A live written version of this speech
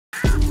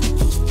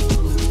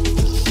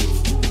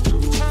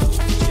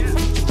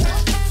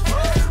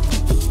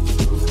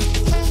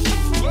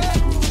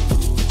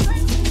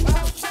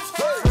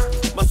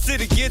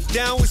get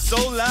down, we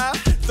so live.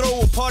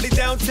 Throw a party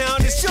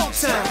downtown, it's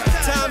showtime.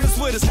 Time is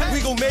with us,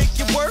 we gon' make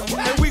it work.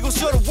 And we gon'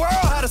 show the world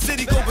how the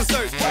city go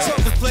berserk.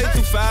 Truckers play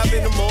through 5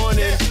 in the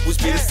morning, which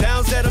be the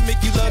sounds that'll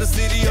make you love the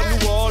city of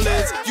New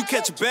Orleans. You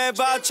catch a bad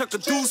vibe, chuck a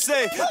deuce.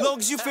 Long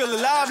as you feel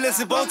alive,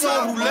 let's it bon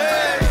ton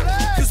roulette.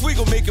 Cause we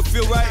gon' make it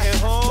feel right at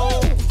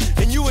home.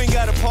 And you ain't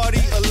gotta party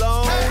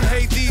alone.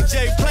 Hey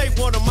DJ, play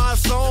one of my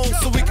songs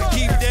so we can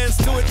keep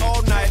dancing to it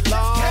all night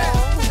long.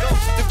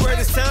 The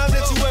greatest time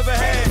that you ever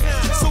had,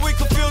 so we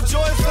can feel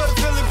joy for the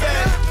feeling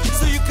bad.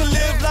 So you can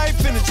live life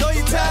and enjoy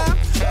your time.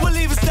 We'll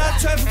even stop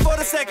traffic for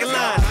the second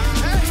line.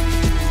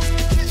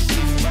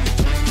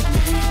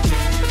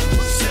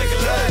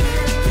 Second line.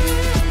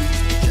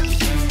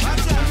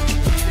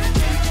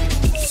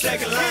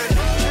 Second line.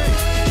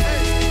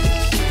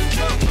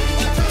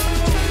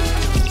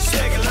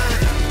 Second line.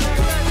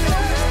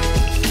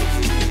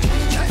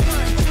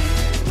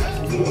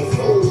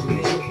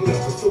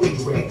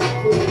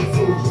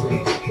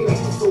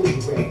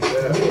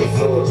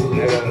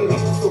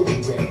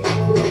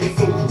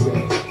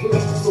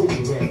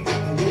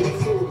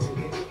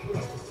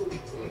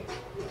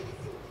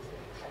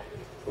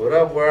 What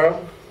up,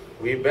 world?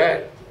 We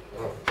back.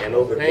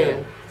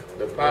 N.O.PINION,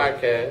 the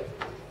podcast.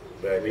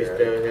 We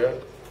still here.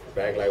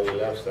 Back like we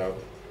left some.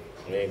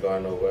 We ain't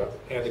going nowhere.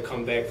 Had to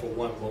come back for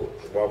one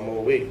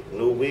more week.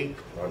 New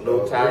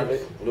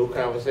topic, new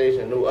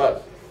conversation, new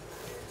us.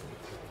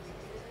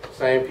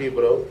 Same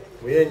people though.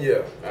 We in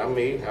here. I'm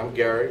me. I'm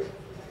Gary.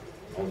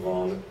 I'm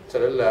Vawnie. To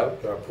the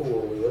left. Got Pooh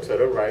over here. To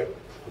the right.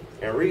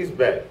 And Reese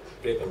back.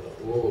 Bigger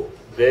low.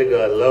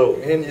 Bigger low.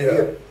 In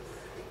here.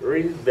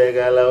 Reese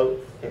bigger low.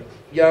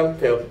 Young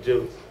pepper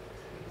juice.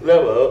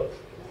 Level up.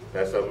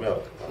 That's something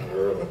else.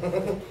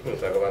 We'll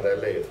talk about that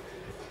later.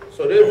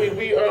 So this week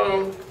we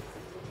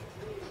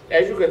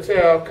as you can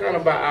tell, kind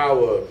of by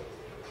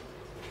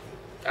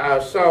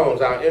our songs,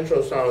 our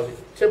intro songs,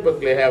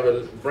 typically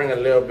bring a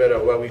little bit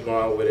of where we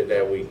going with it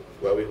that week,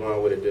 where we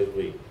going with it this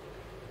week.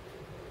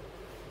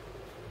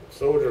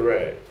 Soldier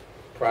Rag,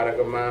 product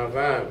of my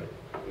environment,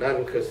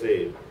 nothing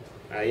conceived.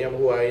 I am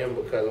who I am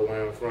because of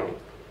where I'm from.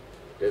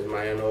 This is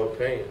my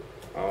N.O.PINION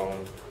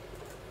on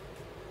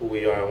who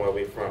we are and where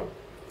we from.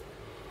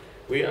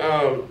 We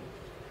a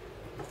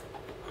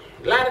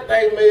lot of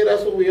things made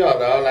us who we are,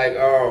 dog. Like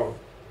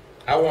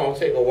I want to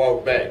take a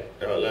walk back,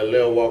 a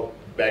little walk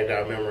back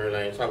down memory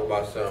lane. Talk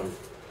about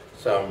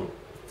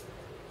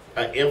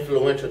an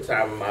influential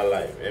time in my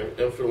life.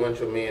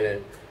 Influential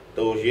meaning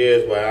those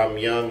years where I'm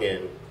young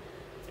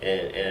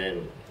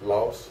and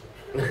Lost.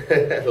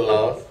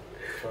 lost.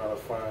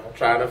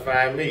 Trying to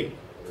find me.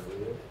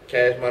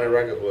 Cash Money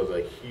Records was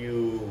a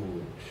huge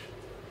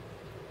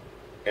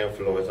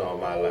influence on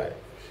my life.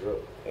 Sure.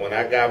 When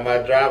I got my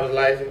driver's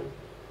license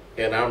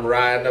and I'm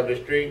riding up the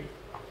street,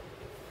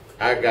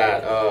 I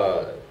got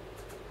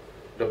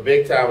the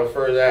Big Timers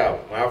first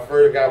album. When I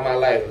first got my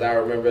license, I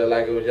remember it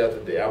like it was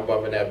yesterday. I'm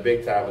bumping that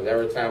Big Timers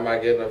every time I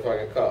get in the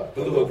fucking car.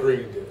 Blue or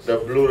green disc? The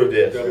blue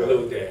disc. The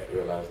blue daddy.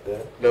 Realize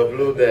that. The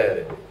blue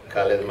daddy.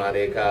 College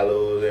Monte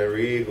Carlos and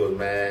Regals,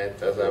 man.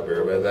 That's up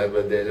here. That's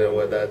what they did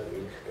with that.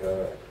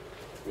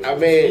 I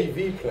mean,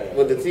 TV playing.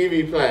 With the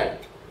TV playing.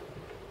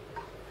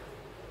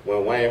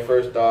 When Wayne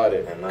first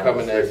started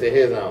coming into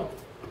his own.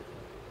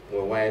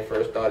 When Wayne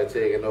first started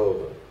taking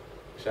over.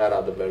 Shout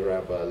out to best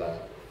rapper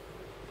alive.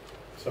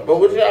 But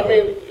what I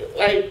mean,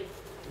 like,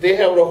 they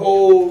have the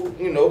whole,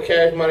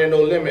 Cash Money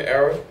No Limit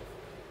era.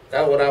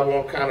 That's what I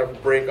want to kind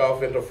of break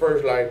off into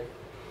first. Like,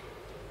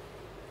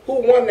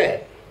 who won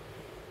that?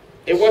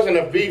 It wasn't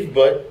a beef,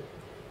 but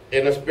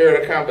in the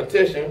spirit of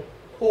competition,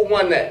 who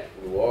won that?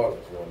 New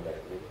Orleans won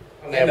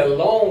that. In the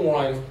long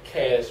run,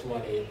 Cash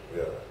Money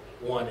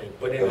won it.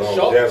 But in the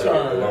short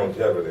term,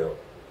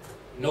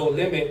 No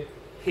Limit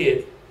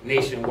hit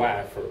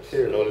nationwide first.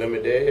 No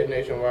Limit did hit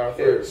nationwide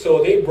first.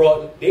 So they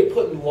put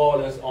New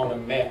Orleans on the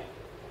map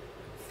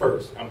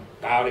first.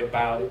 Bout It.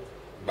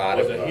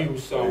 Was a huge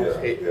song.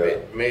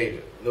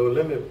 Major. No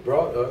Limit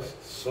brought us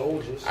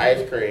Soldiers.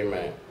 Ice Cream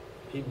Man.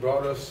 He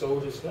brought us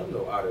Soldier Slim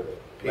though out of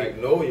it.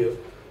 Magnolia.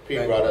 He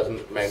brought us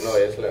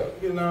Magnolia Slim.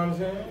 You know what I'm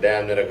saying?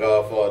 Damn near the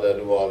godfather of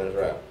New Orleans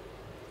rap.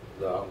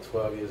 No, I'm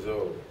 12 years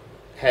old.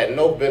 Had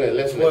no business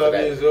listening to that.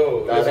 12 years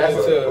old. Now,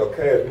 But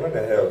Cash Money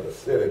has the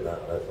city now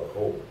as a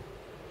whole.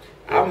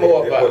 I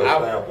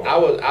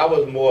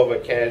was more of a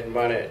Cash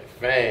Money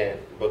fan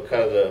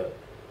because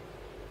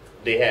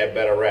they had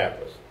better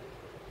rappers.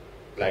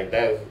 Like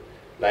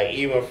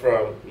even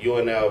from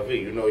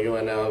UNLV.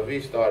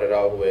 UNLV started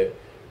off with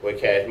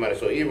Cash Money.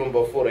 So even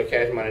before the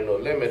Cash Money No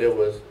Limit, it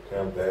was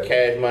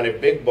Cash Money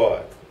Big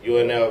Boy.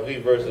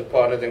 UNLV versus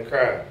Partners in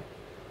Crime.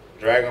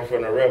 Dragon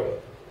from the River.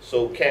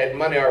 So Cash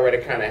Money already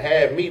kind of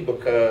had me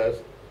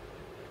because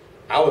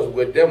I was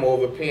with them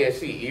over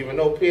PNC, even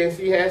though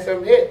PNC had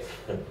some hits.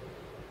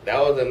 That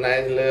was a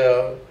nice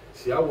little.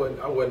 See, I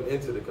wasn't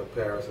into the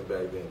comparison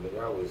back then. Nigga.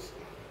 I was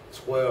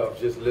 12,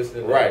 just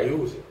listening to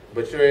music.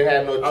 But you ain't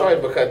had no choice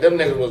because them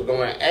niggas was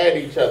going at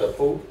each other,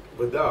 Pooh.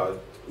 But dog,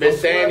 been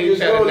saying each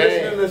other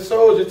names. Listening to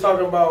Soldier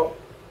talking about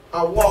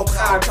I walk,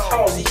 I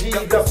talk,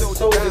 G'd up and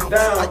soldiers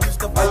down. I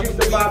used to buy the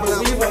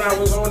weed when I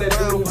was on that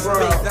dude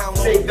brown.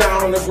 Take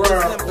down on the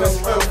ground when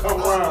sun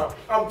come around.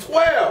 I'm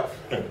 12.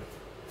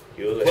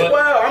 12.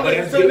 I'm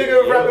just a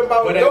nigga rapping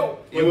about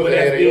dope. You was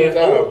ahead of your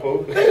time,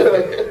 Pooh.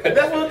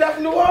 That's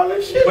New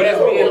Orleans shit. But as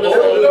being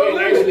old and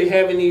actually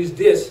having these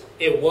discs,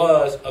 it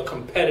was a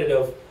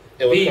competitive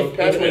beef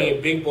between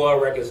Big Boy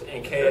Records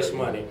and Cash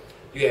Money.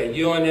 You had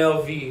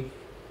UNLV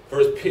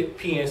versus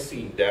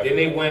PNC. Then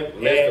they went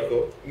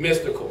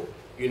Mystical.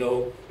 You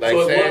know, like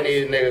so saying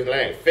these niggas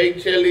like fake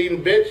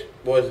cheerleading bitch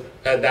was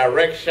a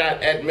direct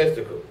shot at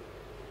Mystical.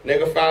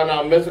 Nigga found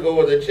out Mystical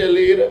was a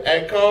cheerleader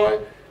at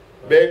Coin,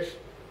 bitch.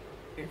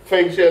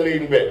 Fake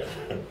cheerleading bitch.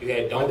 You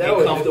had Don't Be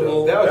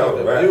Comfortable. That was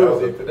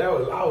the music.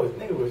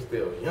 Nigga was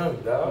still young,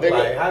 dog.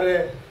 Like how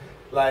that,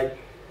 like.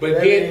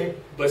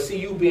 But see,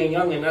 you being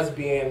young and us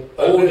being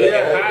older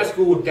in high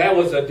school, that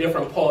was a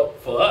different part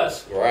for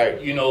us.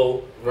 Right. You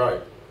know. Right.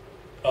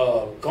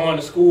 Going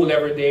to school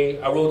every day.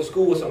 I rode to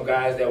school with some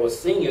guys that was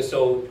seniors,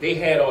 so they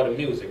had all the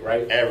music,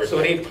 right? Everything. So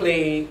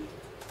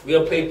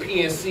we'll play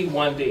PNC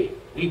one day.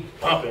 We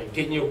bumping,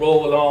 getting your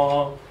roll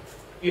on,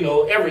 you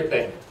know,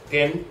 everything.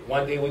 Then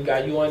one day we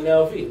got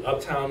UNLV,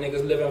 Uptown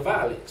Niggas Living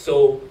Violent.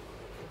 So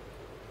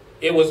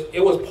it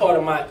was part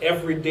of my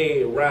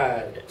everyday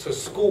ride to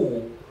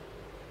school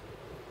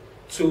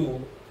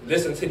to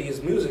listen to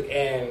these music,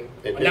 and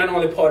not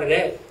only part of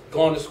that,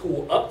 going to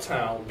school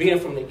uptown, being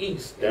from the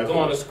East, and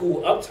going to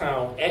school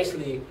uptown,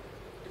 actually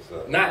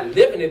not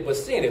living it, but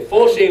seeing it.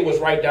 Fauché was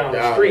right down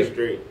the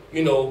street.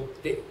 You know,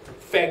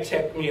 fact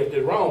check me if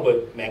they're wrong,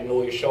 but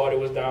Magnolia Shorty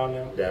was down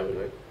there.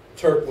 Definitely.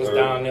 Turk was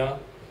down there.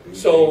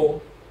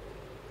 So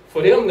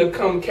for them to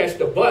come catch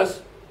the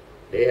bus,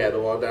 they had to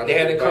walk down. They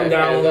had to come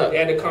down. They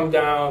had to come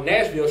down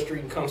Nashville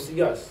Street and come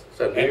see us.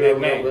 So do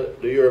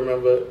you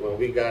remember when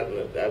we got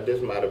in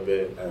this might have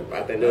been,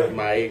 I think this was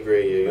my 8th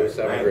grade year, your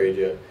 7th grade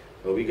year,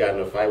 when we got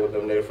in a fight with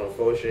them niggas from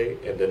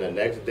Fauché, and then the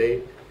next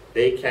day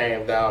they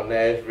came down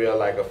Nashville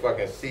like a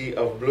fucking sea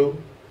of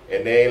blue,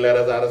 and they ain't let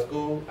us out of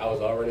school. I was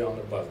already on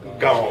the bus.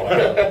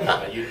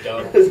 Gone. You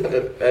dumb.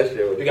 That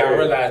shit was. You gotta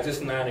realize this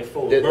is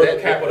 '94,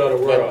 birth capital of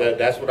the world.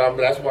 That's what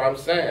I'm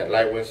saying.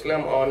 Like when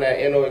Slim on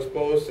that N.O.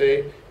 Exposed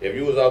say, if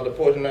you was off the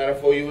porch in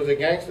 '94, you was a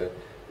gangster.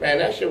 Man,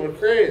 that shit was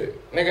crazy.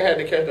 Nigga had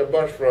to catch the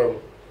bus from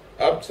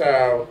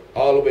uptown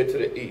all the way to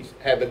the east.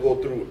 Had to go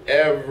through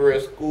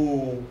every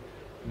school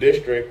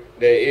district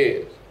there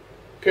is.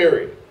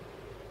 Period.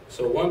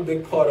 So one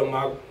big part of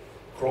my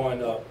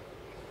growing up,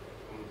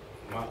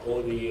 my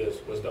older years,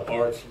 was the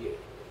RTA,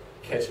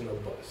 catching the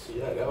bus.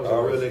 Yeah, that was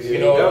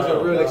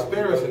a real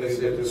experience in the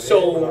city.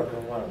 So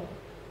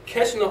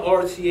catching the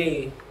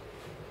RTA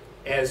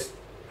as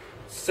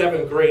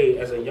 7th grade,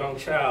 as a young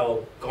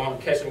child,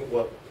 catching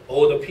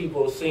older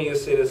people, senior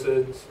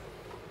citizens,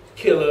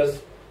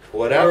 killers,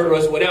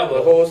 murderers, whatever.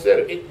 The whole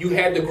city. You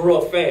had to grow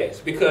up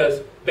fast,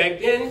 because back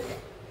then,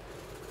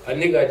 a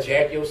nigga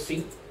jack your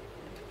seat,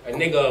 a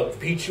nigga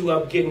beat you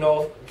up getting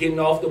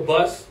off the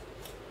bus.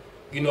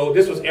 You know,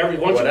 this was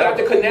once you got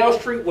to Canal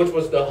Street, which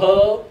was the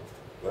hub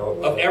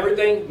of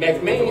everything,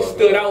 McMain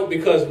stood out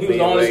because we was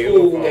the only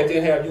school that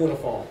didn't have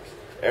uniforms.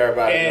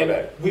 Everybody and know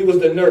that. We was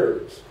the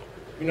nerds.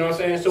 You know what I'm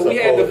saying? So we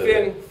had to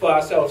fend for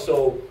ourselves.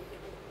 So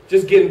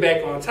just getting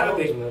back on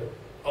topic,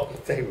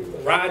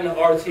 riding the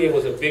RTA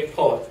was a big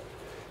part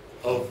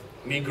of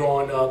me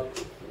growing up.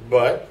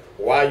 But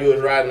while you was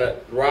riding the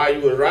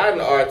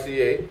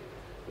RTA,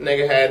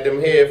 nigga had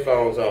them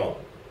headphones on,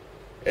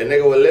 and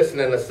nigga was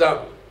listening to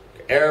something.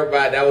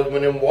 Everybody, that was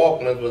when them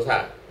Walkmans was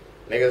hot.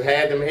 Niggas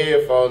had them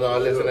headphones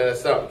on, listening to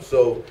something.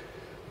 So,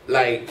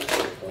 like,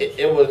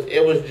 it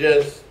was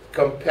just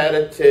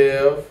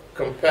competitive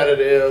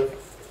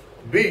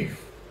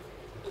beef.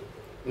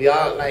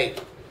 Y'all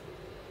like.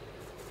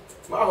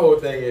 My whole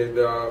thing is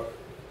the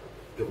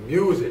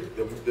music,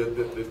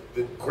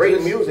 the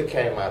great music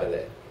came out of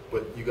that.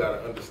 But you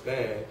gotta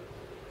understand,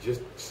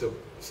 just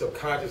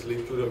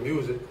subconsciously through the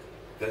music,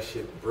 that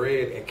shit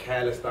bred and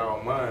calloused our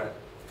mind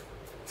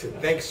to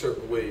think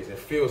certain ways and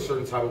feel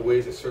certain type of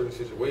ways in certain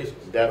situations.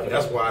 Definitely. And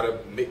that's why the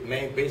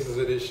main basis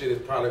of this shit is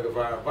product of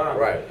our environment.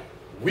 Right.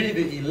 We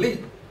the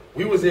elite,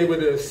 we was able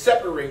to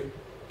separate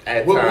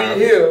what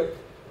we hear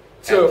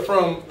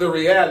from the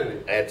reality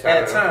at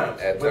times.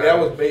 But that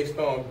was based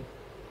on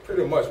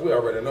pretty much, we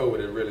already know what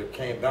it really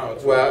came down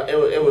to. Well,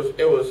 it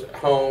was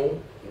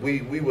home.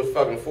 We was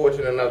fucking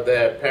fortunate enough to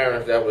have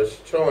parents that was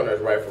showing us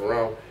right from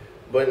wrong.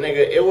 But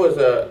nigga, it was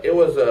a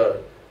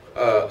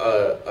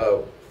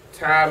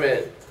time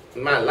in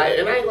my life,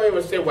 and I ain't gonna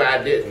even say where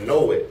I didn't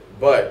know it,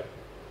 but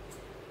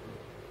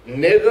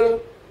nigga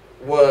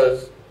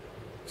was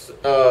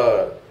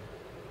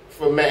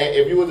for man.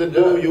 If you was a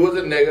dude, you was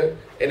a nigga,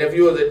 and if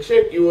you was a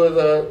chick, you was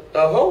a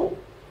hoe,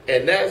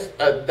 and that's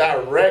a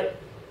direct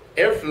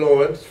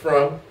influence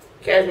from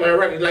Cash Money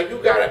Records. Like,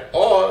 you got it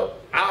all.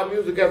 Our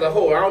music as a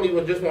whole. I don't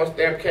even just want to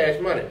stamp Cash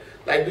Money.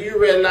 Like, do you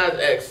realize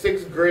at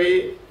 6th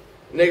grade,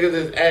 niggas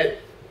is at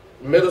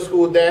middle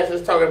school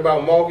dances talking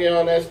about monkey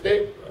on that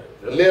stick?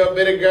 Little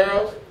bitty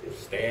girls.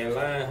 Stay in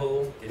line,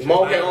 ho.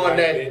 Smoking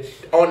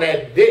on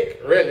that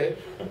dick, really.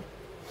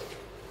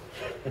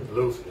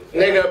 Ulices.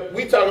 Nigga,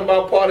 we talking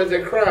about partners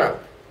in crime.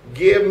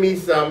 Give me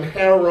some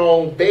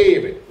heroin,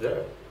 baby. Yeah.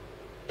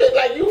 It's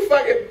like you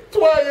fucking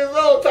 12 years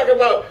old talking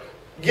about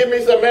give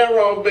me some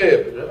heroin,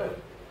 baby. Yeah.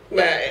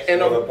 Man, and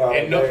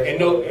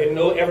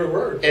know every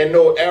word. And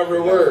know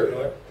every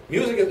word.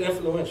 Music is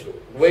influential.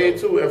 Way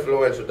too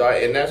influential,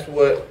 dog. And that's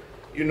what,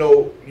 you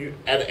know, you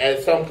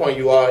at some point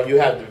you have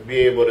to be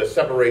able to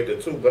separate the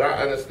two. But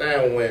I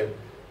understand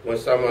when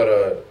some of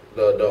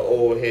the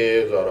old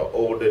heads or the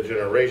older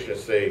generation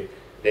say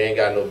they ain't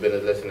got no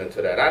business listening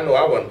to that. I know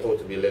I wasn't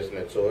supposed to be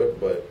listening to it,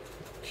 but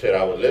shit,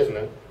 I was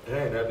listening.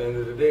 And at the end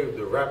of the day,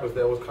 the rappers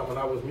that was coming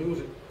out with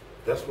music,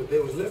 that's what they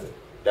was living.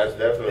 That's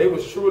definitely. They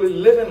was truly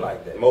living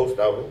like that. Most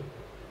of them.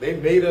 They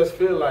made us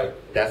feel like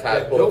that's how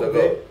it's supposed to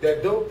go.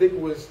 That dope dick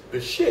was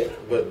the shit.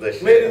 But the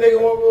shit. Made a nigga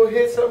want to go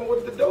hit something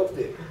with the dope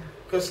dick.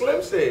 Cause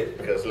Slim said.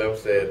 Because Slim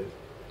said.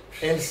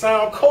 And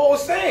sound cold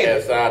saying.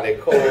 And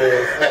sounded cold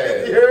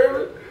saying. You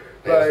heard me?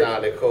 That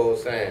sounded cold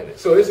saying it.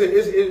 So it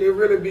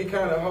really be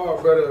kind of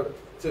hard, brother,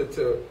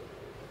 to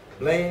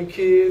blame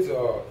kids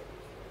or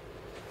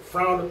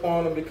frown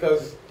upon them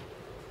because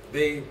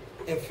they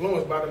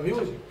influenced by the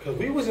music. Because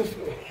we was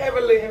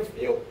heavily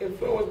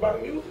influenced by the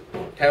music.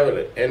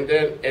 Heavily. And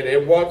then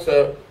it went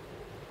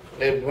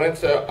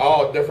to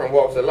all different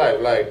walks of life.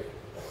 Like,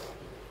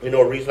 you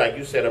know, Reese, like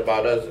you said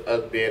about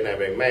us being that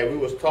big. Man, we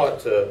was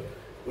taught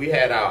we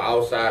had our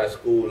outside of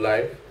school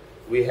life.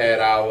 We had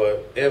our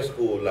in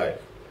school life.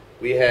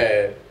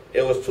 It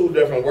was two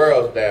different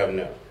worlds down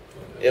there.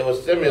 It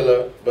was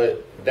similar,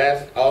 but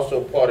that's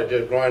also part of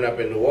just growing up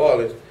in New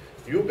Orleans.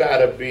 You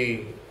gotta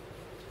be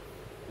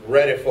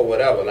ready for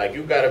whatever. Like,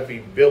 you gotta be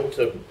built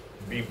to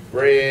be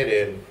bred,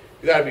 and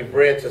you gotta be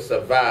bred to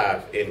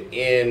survive in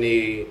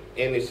any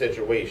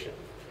situation.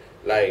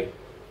 Like,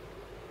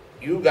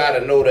 you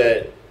gotta know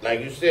that,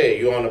 like you said,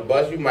 you're on the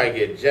bus, you might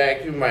get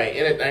jacked,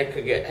 anything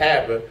could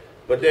happen,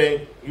 but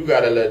then you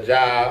got a little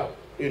job.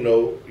 You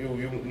know,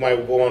 you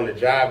might go on the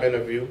job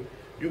interview.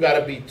 You got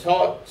to be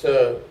taught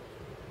to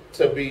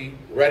be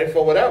ready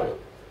for whatever.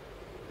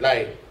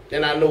 Like,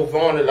 then I know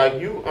Vawnie, like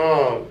you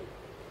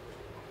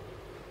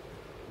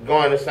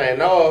going to St.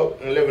 Noel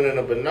and living in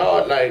a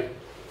Bernard, like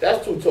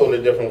that's two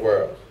totally different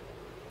worlds.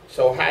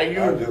 So how you?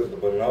 Not just the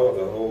Bernard,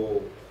 the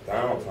whole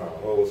downtown, the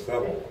whole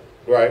 7-1.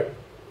 Right.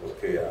 Was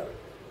chaotic.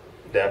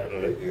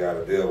 Definitely. You got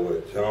to deal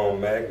with John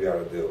Mack. You got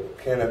to deal with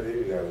Kennedy.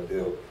 You got to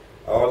deal with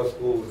all the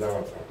schools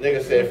downtown.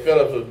 Nigga said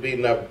Phillips was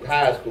beating up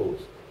high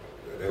schools.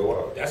 It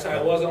was. That's how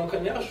it was on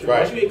Canal Street. Right.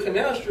 Once you hit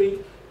Canal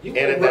Street, you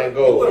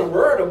wasn't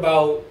worried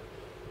about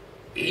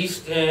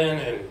Easton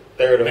and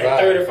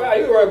 35.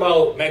 You worried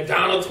about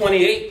McDonald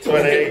 28.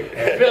 28.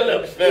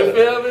 Phillips. You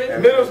feel me?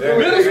 Middle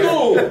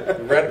school.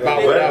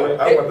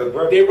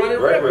 They run it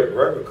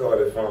record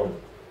carded from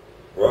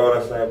Royal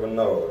and St.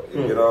 Bernard.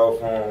 You get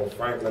off on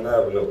Franklin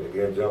Avenue, you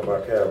get jumped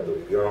by Capitol.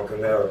 You get on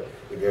Canal,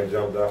 you get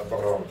jumped by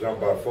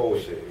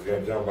Fauché. You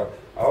get jumped by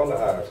all the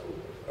high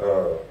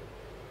schools.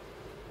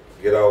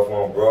 Get off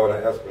on Broad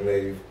and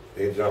Esplanade,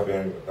 they jump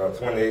in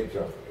 28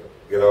 jump.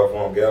 Get off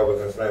on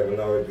Galvez and St.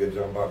 Bernard, you get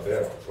jumped by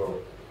Bell.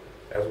 So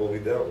that's what we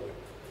dealt with.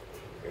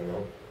 You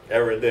know?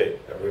 Every day.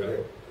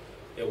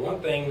 Yeah,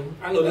 one thing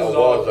I know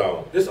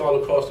this is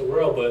all across the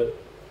world, but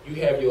you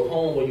have your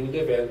home where you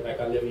live at, like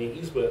I live in the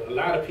East, but a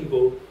lot of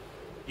people,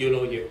 you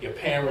know, your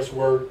parents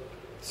work,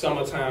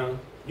 summertime,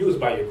 you was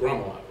by your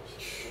grandma's.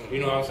 You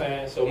know what I'm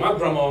saying? So my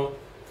grandma,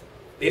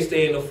 they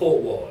stay in the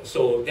Fort Ward.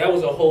 So that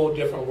was a whole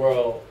different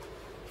world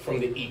from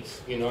the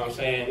East. You know what I'm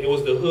saying? It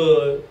was the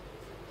hood.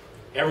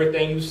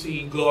 Everything you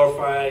see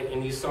glorified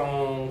in these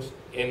songs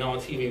and on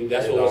TV,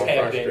 that's what was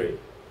happening.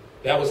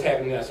 That was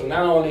happening there. So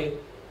not only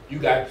you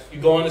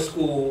going to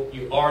school,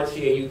 you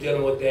RTA, you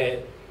dealing with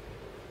that.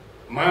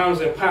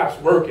 Moms and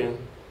pops working,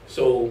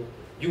 so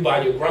you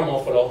buy your grandma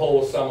for the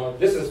whole summer.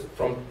 This is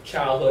from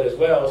childhood as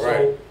well. So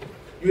right.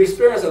 You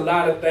experience a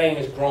lot of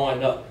things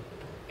growing up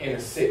in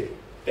the city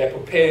that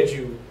prepared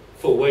you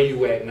for where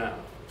you at now.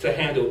 To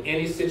handle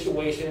any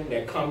situation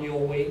that come your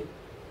way,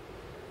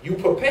 you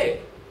prepare,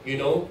 you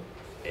know?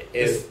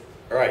 It's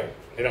right.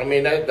 You know what I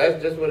mean?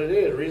 That's just what it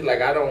is. Reason like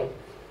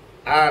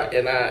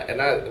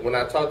when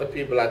I talk to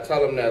people, I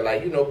tell them that,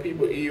 like, you know,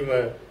 people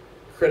even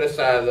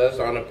criticize us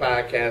on the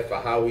podcast for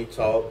how we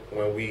talk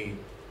when we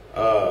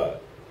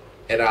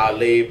in our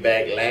laid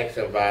back, lax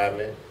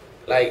environment.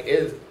 Like,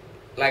 it's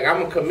like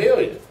I'm a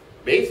chameleon,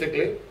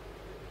 basically.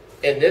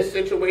 In this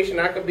situation,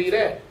 I could be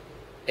that.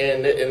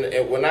 And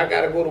when I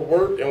gotta go to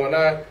work, and when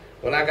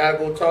I gotta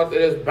go talk to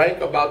this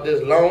bank about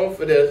this loan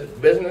for this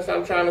business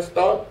I'm trying to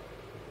start,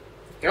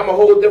 I'm a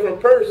whole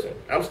different person.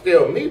 I'm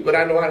still me, but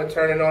I know how to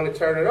turn it on and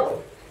turn it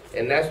off.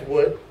 And that's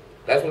what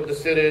the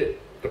city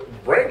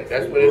brings.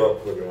 That's what grew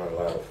up quicker than a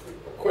lot of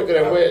people. Quicker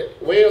than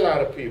way a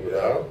lot of people,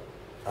 dog.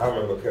 I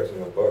remember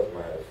catching a bus,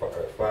 man,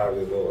 at 5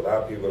 years old. A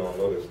lot of people don't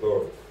know this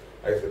story.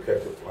 I used to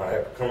catch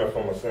it. Coming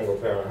from a single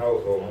parent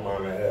household, my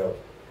mom didn't have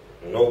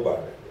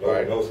nobody,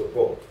 no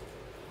support.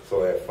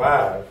 So at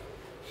 5,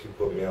 she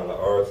put me on the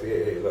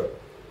RTA. Hey, look,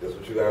 This is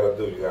what you gotta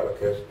do. You gotta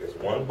catch this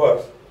one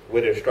bus.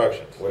 With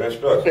instructions.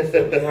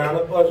 Sit behind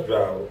the bus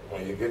driver.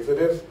 When you get to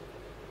this,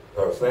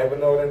 St.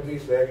 Bernard and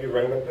D-Sac, you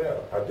ring the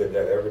bell. I did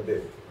that every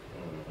day.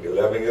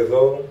 11 years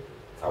old,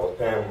 I was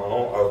paying my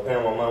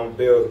mom's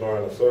bills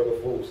during the Circle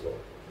Food store.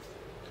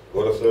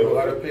 Go to Circle. Know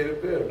how to pay the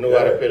bill. Know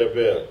how to pay the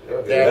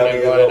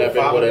bill.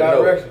 Follow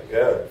directions.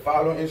 Yeah.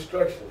 Follow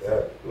instructions.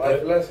 Yeah.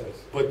 Life lessons.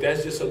 But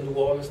that's just a New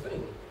Orleans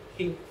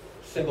thing.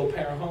 Single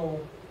parent home.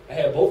 I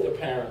had both the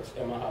parents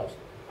in my house.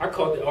 I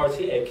caught the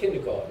RTA at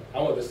kindergarten.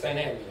 I went to St.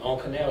 Anthony on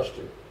Canal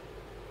Street.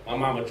 My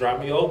mama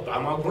dropped me off by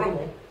my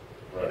grandma.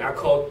 Right. And I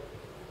caught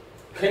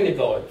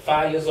kindergarten,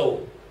 5 years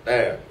old.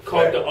 Damn.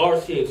 Caught the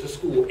RTA to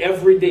school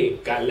every day.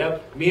 Got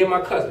left, me and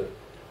my cousin.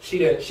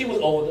 She was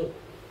older.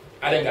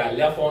 I done got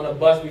left on the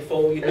bus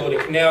before, the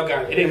canal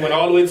it didn't went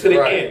all the way to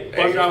the end.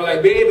 Bus driver was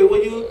like, baby,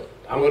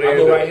 I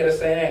go right here to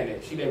St.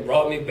 Anthony. She done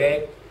brought me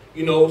back,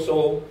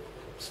 so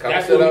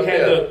that's when we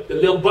had the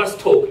little bus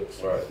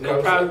tokens.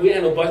 Right. Probably we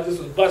had no bus, this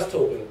was bus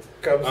tokens.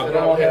 My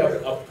grandma had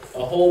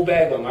a whole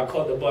bag of them. I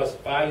caught the bus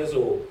 5 years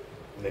old.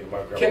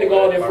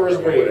 Kindergarten,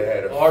 first grade.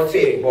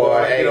 RTA.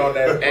 Boy,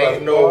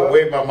 ain't no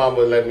way my mama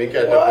would let me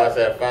catch the bus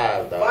at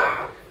 5, though.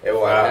 Wow. It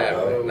won't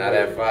happen. Not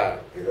at 5.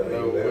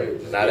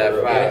 Not at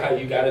 5.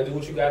 You gotta do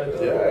what you gotta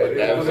do. Yeah,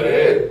 that's what it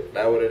is.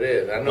 That's what it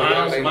is. I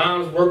know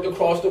Mom's worked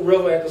across the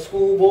river at the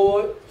school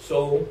board,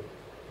 so.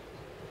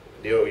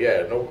 You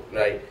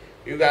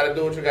gotta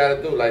do what you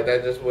gotta do. Like,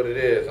 that's just what it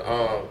is.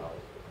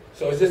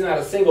 So it's just not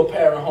a single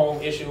parent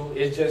home issue.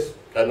 It's just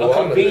a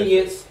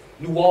convenience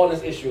New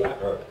Orleans issue.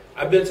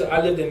 I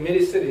lived in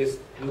many cities.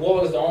 New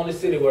Orleans is the only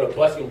city where the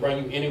bus can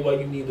bring you anywhere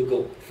you need to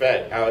go.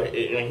 Fact.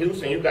 In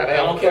Houston, you gotta have.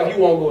 I don't care if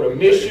you want to go to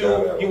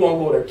Mizzou, you want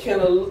to go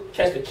to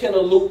catch the Kenner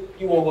Loop,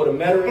 you want to go to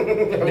Metairie.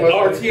 The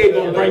RTA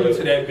gonna bring you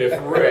to that bit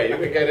for real. You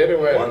can get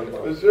anywhere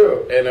for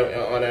sure. And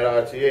on that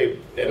RTA,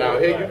 and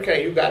out here you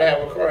can't. You gotta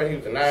have a car in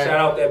Houston. Shout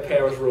out that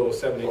Paris Road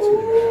 72.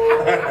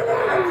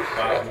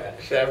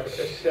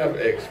 Chef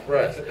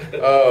Express.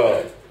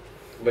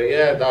 But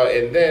yeah, dog,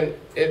 and then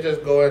it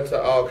just go into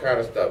all kind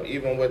of stuff.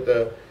 Even with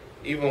the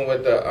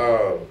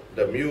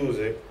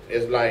music,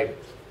 it's like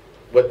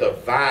with the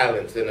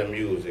violence in the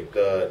music,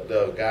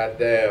 the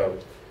goddamn,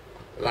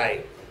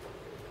 like,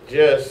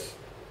 just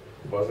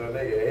bust a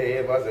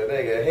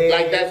nigga, hey.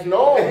 Like that's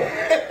normal.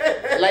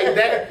 Like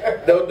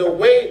that, the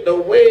way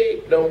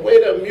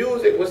the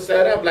music was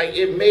set up, like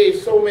it made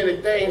so many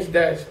things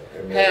that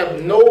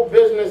have no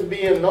business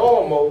being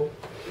normal.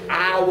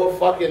 Our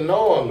fucking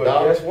norm,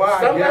 dog.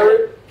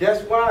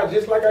 Guess why?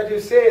 Just like I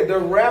just said, the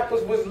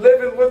rappers was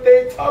living what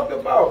they talked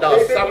about.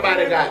 No,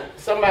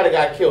 somebody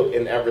got killed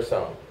in every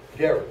song.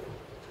 Gary,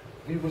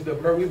 we've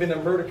been the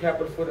murder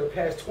capital for the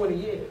past 20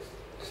 years.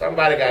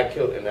 Somebody got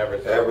killed in every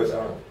song. Every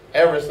song.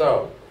 Every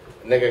song.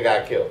 Nigga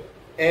got killed.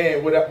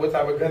 And what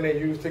type of gun they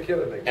used to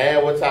kill a nigga?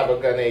 And what type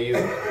of gun they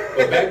used?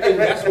 But back then,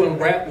 that's when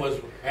rap was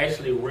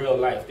actually real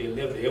life. They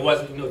lived it. It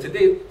wasn't,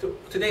 today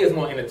is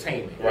more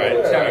entertainment.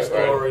 Right. Telling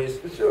stories.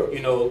 For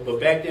sure. But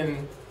back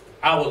then,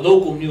 our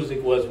local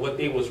music was what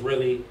they was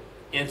really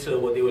into,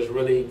 what they was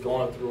really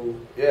going through.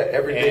 Yeah,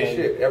 everyday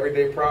shit,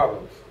 everyday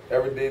problems,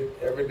 everyday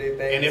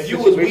things. And if you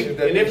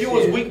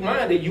was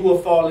weak-minded, you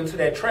would fall into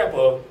that trap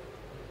of,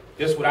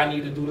 this is what I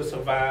need to do to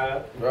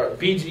survive. Right.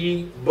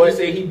 BG, but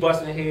say he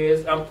busting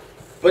heads.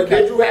 But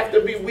did you have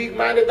to be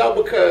weak-minded though?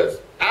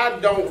 Because I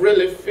don't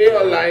feel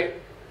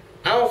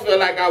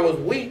like I was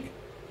weak,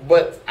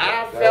 but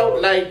I felt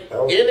like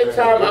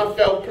anytime I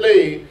felt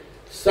played,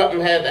 something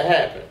had to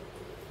happen.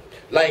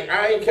 Like,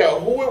 I ain't care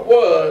who it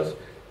was,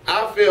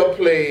 I felt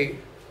played,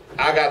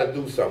 I gotta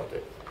do something.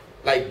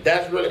 Like,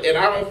 that's really, and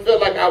I don't feel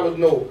like I was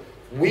no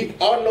weak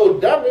or no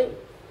dummy.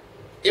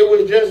 It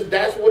was just,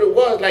 that's what it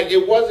was. Like,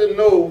 it wasn't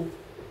no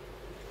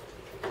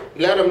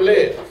let them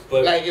live.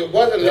 But like, it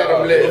wasn't let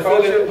them live.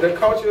 The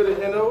culture of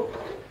the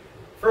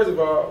first of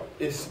all,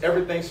 it's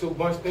everything so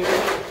bunched in.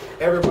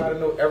 Everybody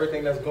know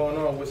everything that's going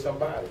on with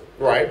somebody.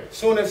 Right.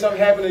 Soon as something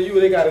happened to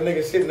you, they got a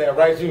nigga sitting there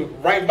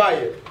right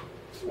by you.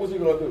 So what's you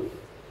gonna do?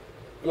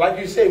 Like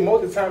you say,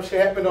 most of the time shit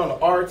happened on the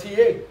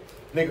RTA.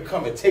 Nigga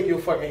come and take your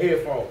fucking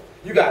headphone.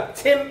 You got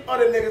 10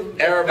 other niggas.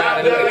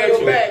 Everybody looking at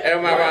you.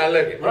 Everybody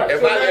looking. Right.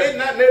 So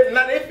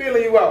now they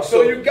feeling you out.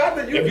 So you got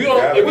to. If you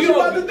about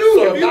to do?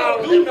 So if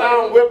I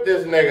don't whip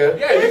this nigga,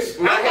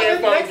 my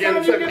headphones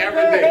getting took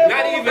every day.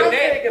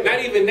 Not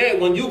even that.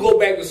 When you go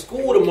back to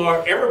school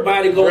tomorrow,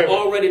 everybody go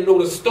already know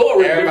the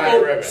story.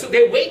 So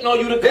they waiting on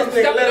you to come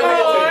step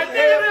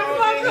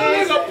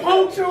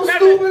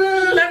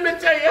Let me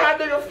tell you how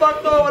nigga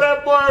fucked over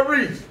that boy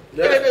Reese.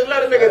 Yeah. They just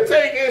let a nigga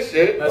take his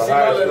shit. But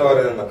how it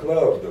started in the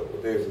clubs, though,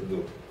 what they used to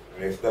do.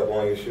 And they step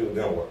on your shoe,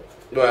 then what?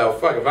 Well,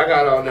 fuck, if I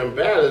got on them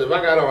ballads, if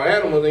I got on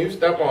animals and you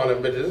step on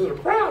them bitches, this is a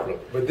problem.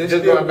 But this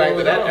just going back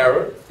to that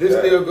era. This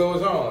still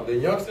goes on. The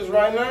youngsters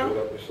right now,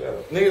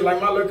 niggas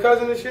like my little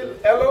cousin and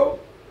shit, LO,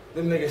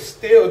 them niggas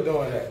still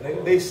doing that.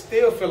 Nigga, they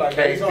still feel like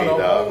it's on a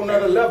whole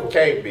nother level.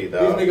 Can't be,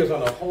 dog. These niggas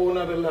on a whole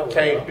nother level.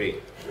 Can't be.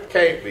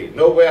 Can't be.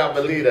 No way I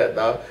believe that,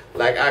 dog.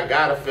 Like, I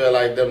gotta feel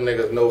like them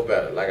niggas know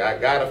better. Like, I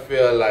gotta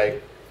feel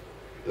like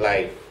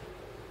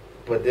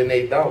But then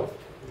they don't.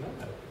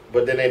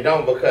 But then they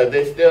don't because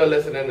they still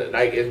listening to,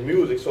 like, it's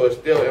music, so it's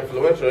still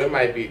influential. It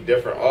might be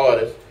different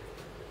artists,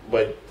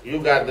 but you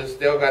got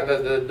still got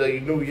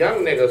the new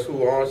young niggas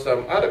who on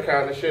some other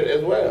kind of shit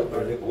as well.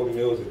 What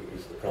music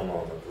used to come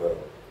on the club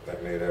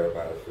that made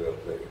everybody feel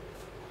played?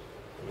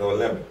 No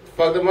Limit.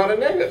 Fuck them other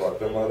niggas. Fuck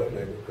them other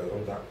niggas, because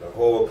I'm not the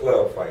whole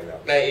club fighting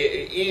out.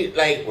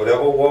 Like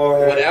whatever war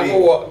had whatever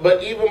war.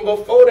 But even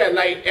before that,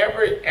 like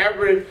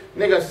every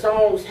nigga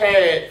songs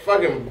had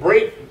fucking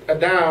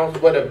breakdowns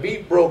where the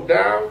beat broke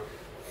down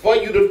for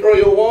you to throw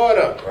your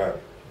water. Right.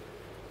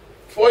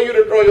 For you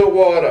to throw your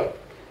water.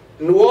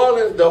 New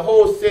Orleans, the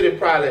whole city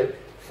probably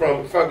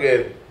from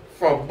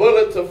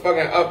Bullitt to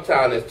fucking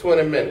Uptown is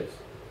 20 minutes.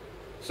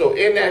 So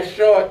in that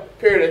short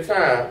period of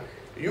time,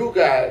 you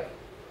got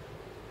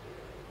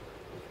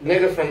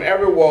niggas from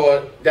every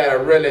ward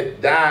that'll really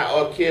die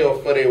or kill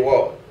for their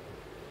ward.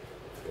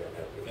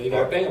 And you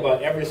gotta think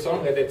about every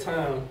song at that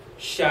time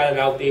shouted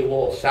out their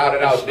wall.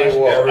 Shouted out their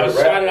wall.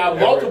 Shouted out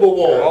multiple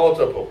walls.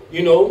 Multiple.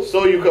 You know?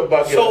 So you could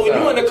bucket. So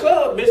you in the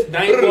club, bitch,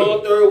 9th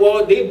wall, 3rd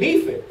wall, they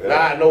beefing.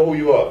 Now I know who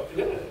you are.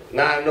 Yeah.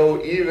 Now I know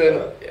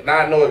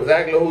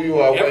exactly who you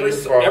are, where you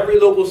from. Every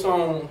local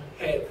song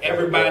had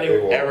everybody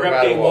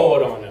rep their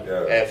ward on them.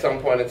 Yeah. At some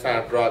point in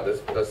time throughout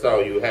the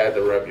song, you had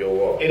to rep your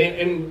wall.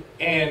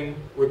 And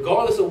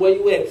regardless of where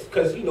you at,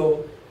 because, you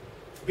know,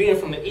 being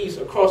from the east,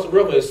 across the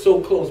river is so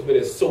close, but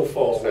it's so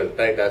far away. I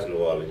think that's New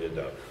Orleans, you're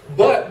done.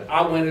 But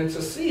I went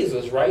into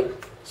Caesars, right?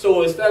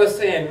 So instead of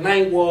saying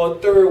 9th wall,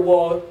 3rd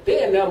wall,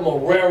 they in that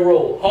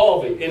Railroad,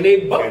 Harvey, and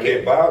they bucket. And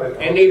they bought it.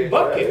 And they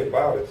bucket. Yeah, they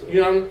bought it too.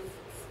 You know,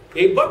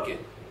 they bucket.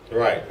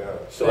 Right. Yeah.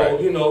 So, right.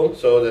 you know.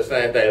 So the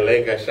same thing,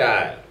 Lincoln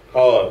Shire,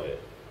 Harvey.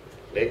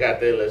 They got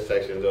their little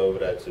sections over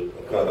there too.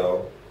 Cut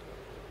off.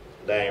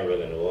 They ain't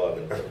really New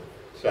Orleans.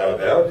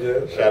 Shout out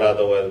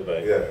to West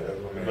Bank. Yeah, that's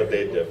my man. But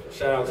they different.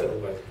 Shout out to the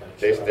West Bank.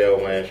 They still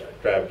wearing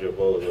strap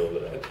jabos over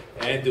there.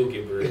 And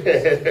Dookie Bird.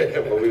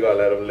 But we gonna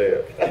let them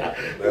live.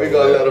 We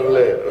gonna let them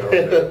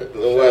live.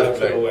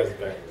 The West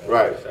Bank.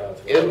 Right.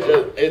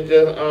 It's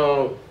just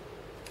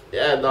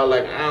yeah, no,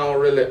 like I don't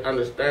really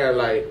understand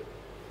like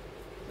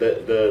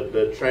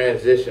the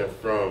transition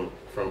from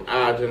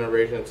our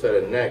generation to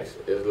the next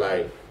is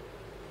like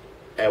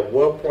at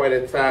what point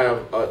in time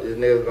is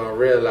niggas gonna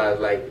realize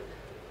like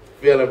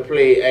feeling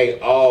play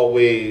ain't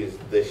always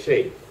the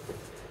shape.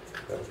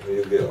 That's when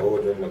you get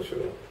older and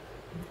mature.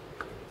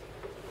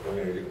 I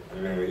mean,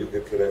 when you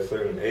get to that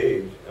certain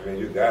age, I mean,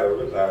 you gotta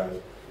realize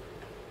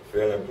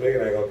feeling play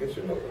ain't gonna get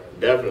you nowhere.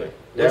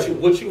 Definitely.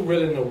 What you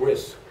willing to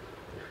risk,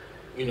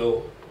 you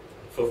know,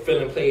 for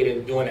feeling played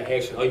and doing the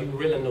action? Are you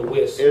willing to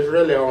risk? It's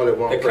really only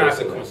one person.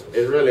 Consequences.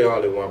 It's really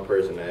only one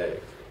person to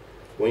ask.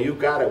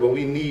 When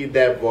we need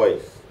that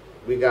voice,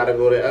 we gotta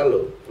go to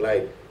Elo.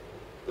 Like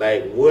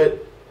what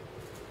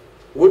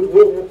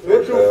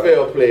you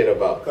feel played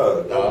about?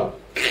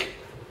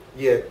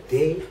 Yeah,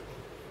 D.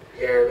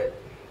 Hear it.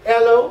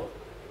 Hello.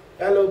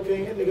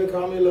 N.O.PINIon. Nigga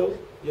call me Lou.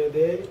 Yeah,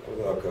 dig?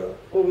 What's up, cuz?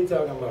 What we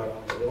talking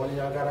about? The one of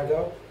y'all gotta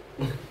go?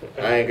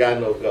 I ain't got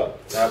no gun.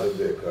 Not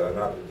today, cuz.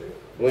 Not today.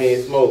 We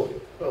ain't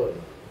smoking. Oh,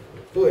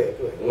 go ahead.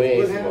 We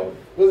ain't smoking.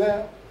 What's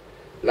that?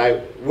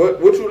 Like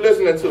what you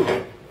listening to?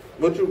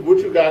 What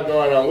you got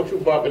going on? What you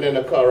bumping in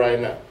the car right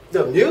now?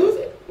 The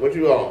music? What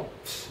you on?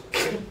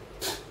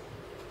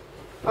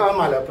 All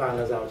my little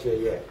partners out here,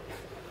 yeah.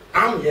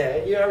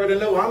 You already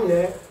know I'm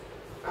there.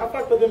 I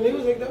fuck with the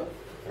music though.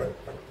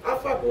 I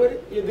fuck with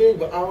it, you dig?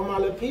 But all my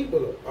little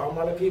people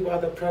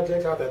out the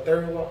projects, out the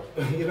 3rd wall.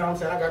 You know what I'm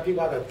saying? I got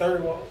people out the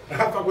 3rd wall. I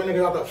fuck with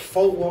niggas out the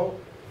 4th wall,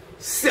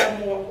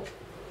 7th wall,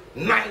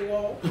 9th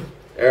wall.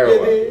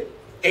 You dig?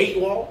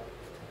 8th wall.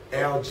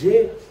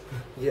 Algiers.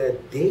 You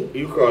dig?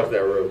 You cross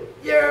that river.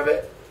 You heard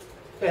it?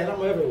 Man,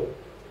 I'm everywhere.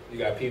 You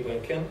got people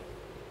in Kim?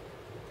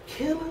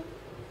 Killing?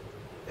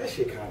 That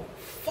shit kind of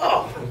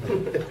false.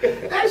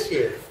 That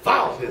shit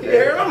false.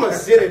 Yeah, I'm a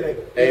city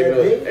nigga.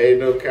 Ain't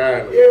no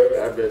kind of.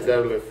 I've been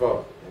definitely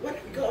false.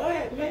 Go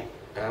ahead, man.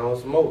 I don't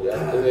smoke. You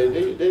know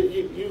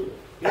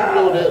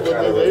that.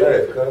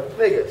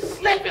 Nigga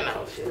slipping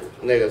out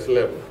shit. Nigga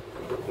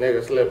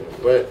slipping.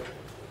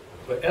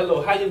 But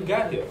Elo, how you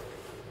got here?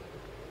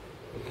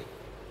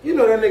 You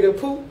know that nigga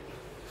Pooh?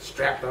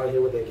 Strapped out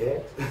here with that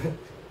gas.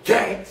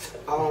 Gas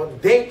all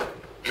day.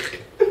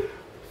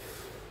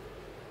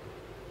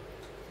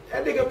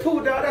 That nigga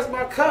Pooh, dog, that's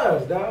my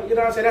cuz, dog. You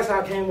know what I'm saying? That's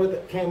how I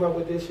came up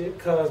with this shit,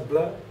 cuz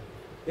blood.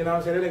 You know what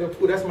I'm saying? That nigga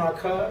Pooh, that's my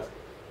cuz,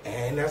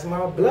 and that's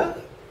my blood.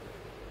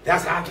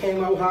 That's how I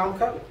came up with how I'm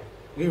coming.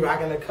 We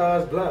rocking the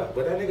cuz blood.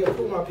 But that nigga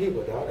Pooh, my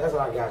people, dog. That's how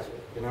I got you.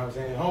 You know what I'm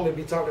saying? Homie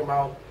be talking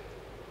about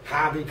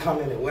how I be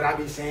coming and what I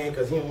be saying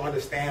because he don't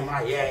understand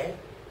my yeah.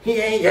 He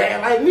ain't yeah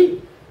like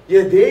me.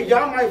 You dig?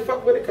 Y'all might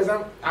fuck with it because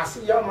I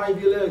see y'all might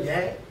be a little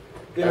yeah.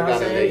 You know what I'm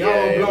saying?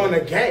 Y'all blowing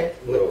the gas.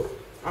 No.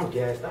 I'm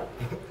gassed out.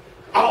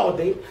 All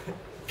day.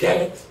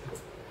 Gas.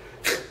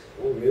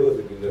 What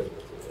music you listening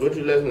to? What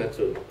you listening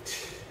to?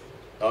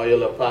 Oh, your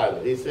little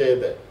partner. He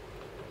said that.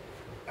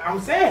 I'm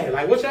saying,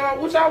 like, what y'all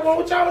want,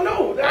 what y'all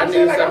know? I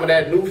need some of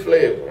that new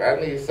flavor. I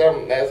need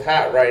something that's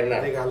hot right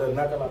now. They got a little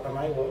knuckle out the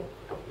mango.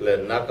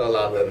 Little knuckle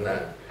out the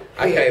nine.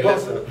 I Head can't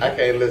buster. listen. I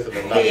can't listen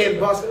to knuckle. Head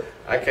buster.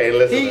 I can't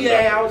listen to He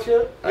knuckle. out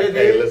here. I can't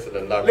listen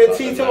to knuckle. Little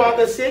Tito out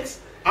the 6.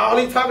 All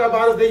he talking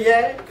about is the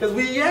yeah, because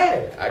we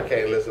yeah. I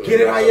can't listen to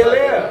Get it how you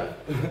knuckle.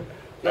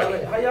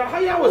 live. How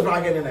y'all was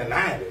rocking in the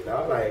 90s,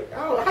 dog? Like,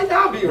 how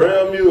y'all be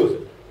Real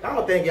music. I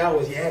don't think y'all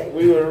was yeah.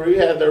 We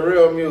had the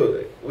real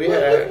music. What's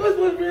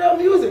real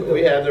music though?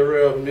 We had the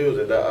real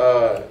music.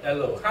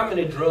 Hello, how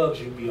many drugs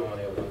you be on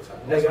at one time?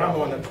 Nigga,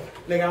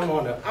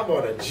 I'm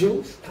on the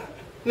juice.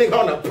 Nigga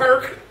on the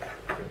perk.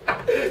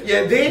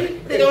 You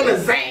dig? Nigga on the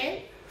Zan.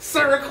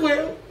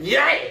 Seroquel.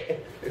 Yeah.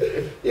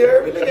 You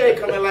heard me? Nigga ain't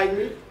coming like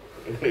me.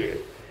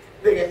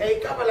 Nigga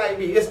ain't coming like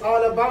me. It's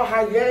all about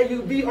how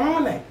you be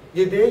on that.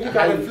 You dig? You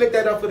gotta flick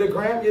that up for the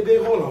gram. You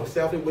dig? Hold on.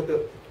 Selfie with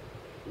the...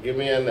 Give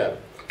me in there.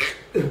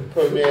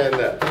 Put me in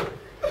there.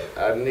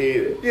 I need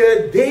it.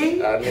 You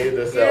dig? I need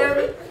the You hear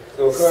me?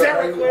 selfie. So,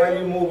 how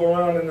you move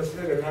around in the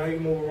city? How you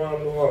move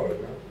around New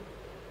Orleans, man?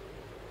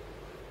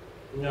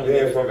 You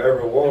ain't from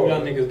every wall.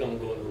 Young niggas don't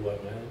go to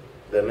what, man?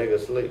 The nigga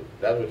sleep.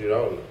 That's what you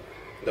don't know.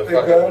 The Hey,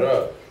 fucking cuz.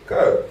 drug.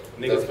 Cuz.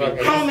 Niggas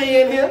be, Homie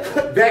in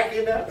here.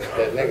 Backing up.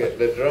 That nigga,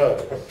 the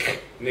drugs.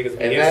 niggas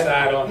be And that's-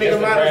 inside on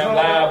Nigga might as Instagram well-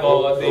 live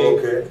all day,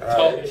 Okay,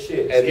 talking alright. shit,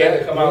 And scared that-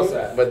 to come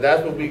outside. But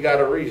that's what we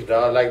gotta reach,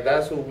 dog. Like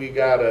that's what we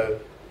gotta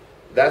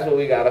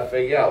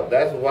figure out.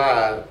 That's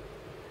why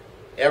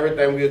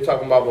everything we were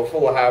talking about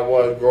before, how it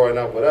was growing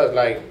up with us,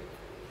 like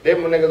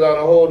them niggas on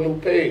a whole new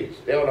page.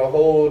 They on a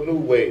whole new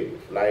wave.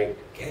 Like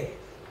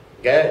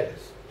gas.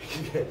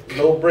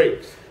 No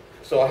brakes.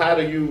 So how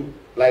do you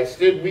like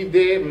shit we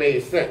did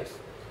made sense.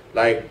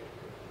 Like,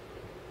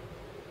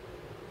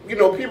 you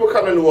know, people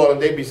come to New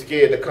Orleans, they be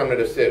scared to come to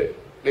the city.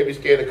 They be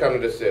scared to come to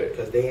the city.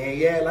 Because they ain't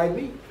yeah like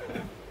me.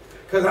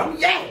 Because I'm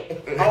yeah.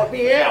 I'll be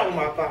yeah with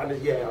my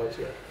partners yeah out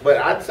here. But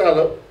I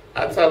tell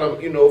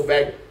them, you know,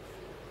 back,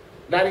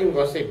 not even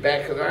gonna say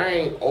back because I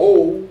ain't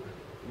old,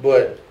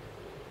 but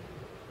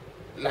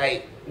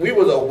like, we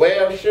was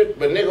aware of shit,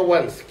 but nigga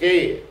wasn't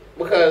scared.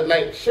 Because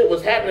like shit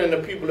was happening to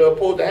people that were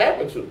supposed to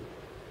happen to.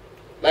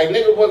 Like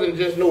niggas wasn't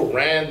just no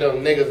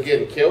random niggas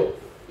getting killed.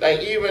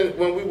 Like even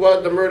when we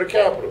was the murder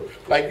capital,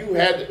 like you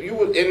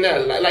was in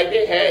that, like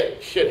they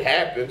had shit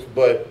happens,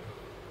 but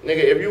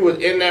nigga, if you was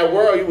in that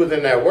world, you was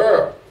in that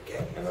world.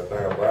 And the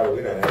thing about it,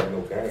 we didn't have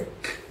no game.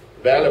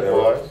 Valid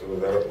boys.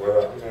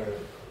 Well, I mean,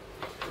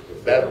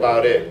 That's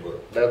about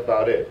it. That's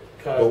about it.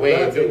 But we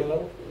ain't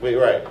do. We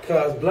right.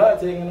 Cuz blood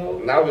taking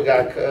over. Now we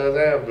got cuz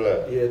and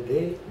blood. Yeah,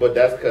 dig. But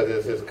that's because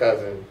it's his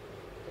cousin.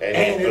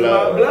 And it's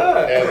blood. my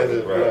blood. And it's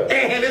his blood.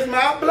 And it's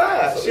my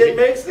blood. So Shit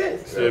makes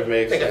sense. Shit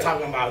makes Nigga sense.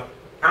 talking about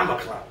I'm a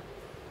clown.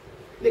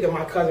 Nigga,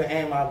 my cousin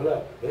and my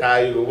blood. How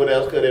you? What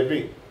else could it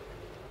be?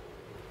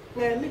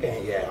 Man, nigga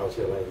ain't yeah out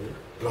here like me.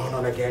 Blowing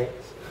on the gas.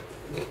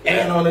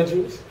 And on the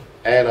juice.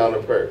 And on the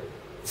perk.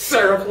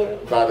 Circle.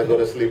 About to go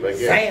to sleep again.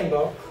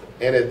 Sandball.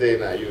 And it's day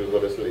now. You can go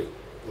to sleep.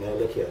 Man,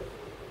 look here.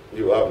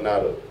 You up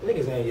now though.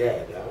 Niggas ain't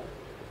yeah, dog.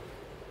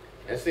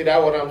 And see,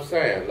 that's what I'm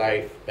saying.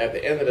 Like, at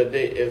the end of the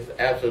day, it's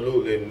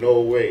absolutely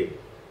no way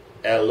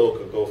L.O.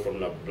 could go from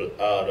the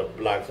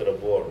block to the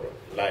boardroom.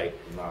 Like,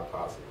 Not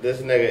possible.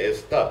 this nigga is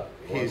stuck.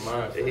 He's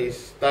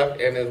stuck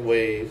in his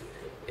ways.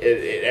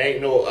 It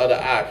ain't no other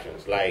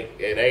options. Like,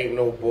 it ain't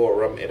no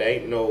boardroom. It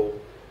ain't no...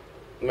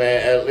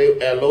 Man,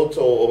 L.O.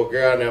 told over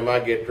girl and them, I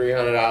get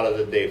 $300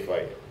 a day for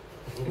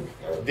you.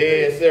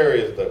 Dead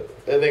serious, though.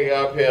 That nigga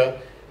up here,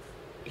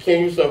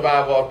 can you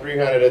survive off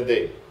 $300 a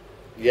day?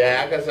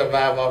 Yeah, I can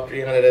survive off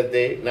 $300 a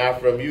day. Not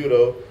from you,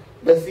 though.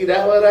 But see,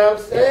 that's what I'm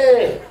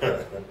saying.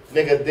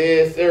 Nigga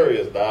dead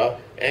serious, dog.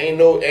 Ain't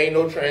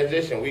no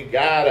transition. We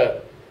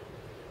gotta...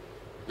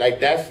 Like,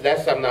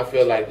 that's something I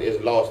feel like is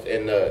lost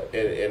in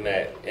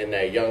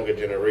that younger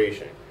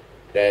generation.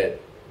 That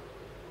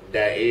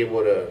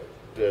able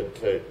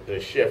to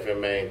shift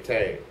and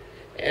maintain.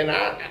 And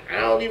I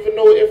don't even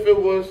know if it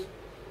was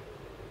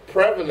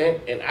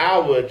prevalent in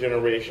our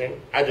generation.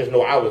 I just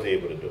know I was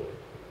able to do it.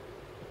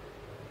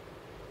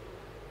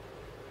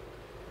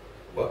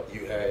 But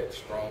you had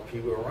strong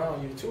people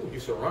around you too. You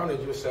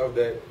surrounded yourself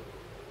that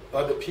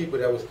other people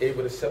that was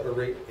able to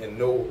separate and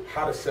know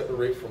how to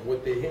separate from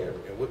what they hear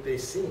and what they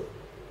see.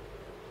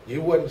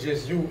 You wasn't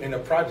just you in a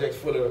project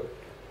full of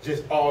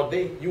just all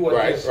day. You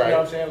wasn't Right, just, right. you know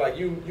what I'm saying? Like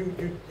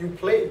you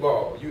played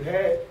ball. You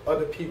had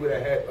other people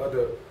that had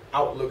other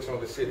outlooks on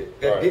the city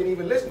that Right. didn't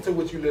even listen to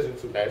what you listened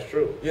to. That's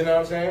true. You know what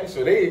I'm saying?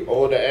 So they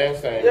Older and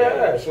same.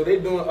 yeah, so they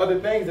doing other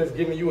things that's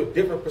giving you a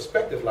different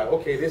perspective. Like,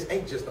 okay, this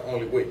ain't just the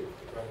only way.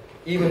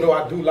 Even though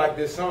I do like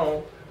this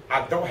song,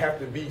 I don't have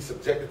to be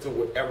subjected to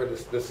whatever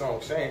the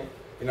song's saying.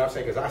 You know what I'm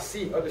saying? Because I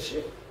see other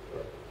shit.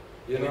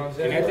 You know what I'm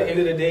saying? And at the end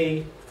of the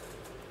day,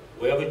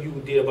 whatever you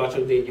did about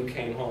your day, you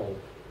came home.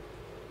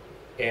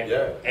 And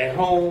at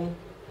home,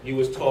 you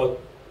was taught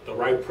the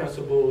right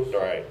principles,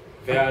 Right.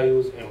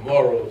 values, and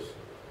morals,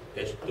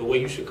 that the way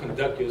you should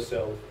conduct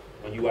yourself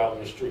when you out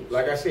in the streets.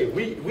 Like I said,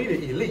 we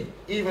the elite.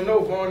 Even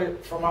though Vawnie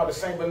from out of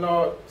St.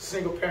 Bernard,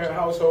 single parent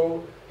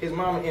household, his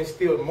mama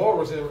instilled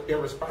morals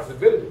and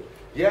responsibility.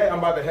 Yeah, I'm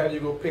about to have you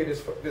go pay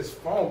this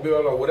phone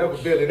bill or whatever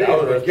bill it is.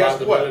 But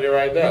guess what?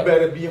 Right there. You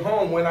better be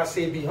home when I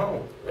say be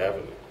home.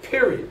 Definitely.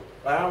 Period.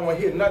 Like, I don't want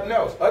to hear nothing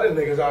else. Other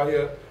niggas out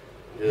here,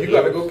 you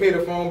got to go pay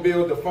the phone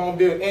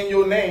bill in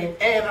your name,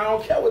 and I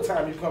don't care what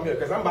time you come here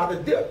because I'm about to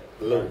dip.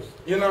 Loose.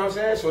 You know what I'm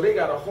saying? So they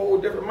got a whole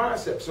different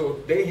mindset. So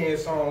they hear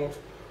songs,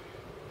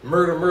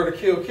 murder, murder,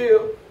 kill,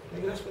 kill.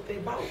 Nigga, that's what they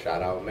about.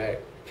 Shout out, Mac.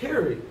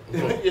 Period.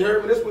 You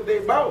heard me? That's what they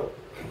about.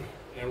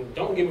 And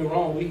don't get me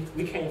wrong,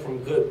 we came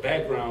from good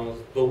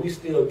backgrounds, but we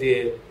still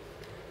did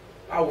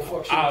I will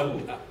fuck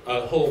shit too.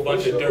 A whole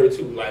bunch of dirt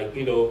too. Like,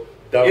 you know,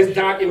 Dumb it's shit.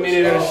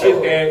 documented and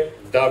shit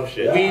that Dumb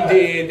shit. we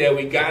did, that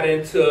we got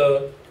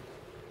into.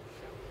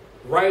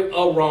 Right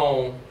or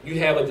wrong, you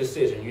have a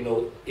decision. You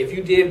know, if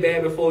you did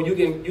bad before, you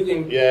can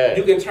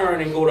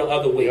turn and go the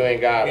other way. You ain't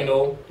got it. You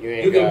know,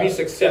 you can be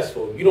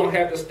successful. You don't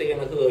have to stay in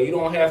the hood. You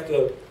don't have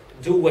to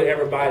do what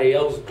everybody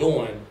else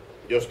doing.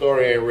 Your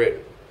story ain't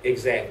written.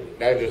 Exactly.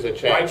 That's just a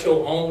chapter. Write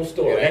your own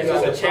story. Yeah,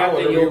 That's just a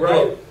chapter in your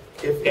book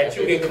that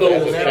you can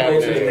close and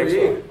go to the next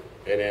one.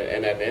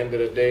 And at the end of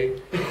the day,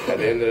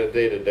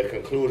 the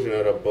conclusion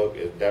of the book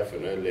is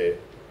definitely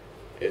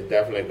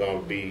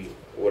gonna be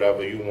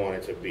whatever you want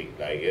it to be.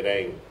 Like, it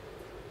ain't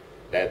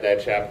that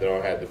chapter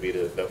don't have to be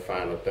the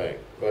final thing.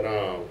 But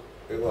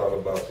it's all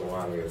about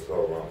surrounding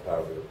yourself around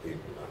positive people,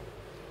 man.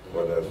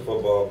 Whether it's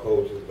football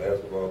coaches,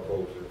 basketball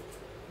coaches,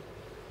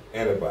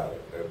 anybody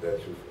that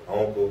you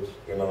uncles,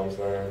 you know what I'm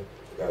saying?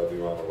 You gotta be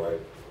around the right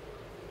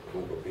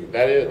group of people.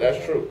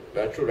 That's true.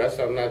 That's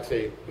something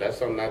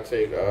I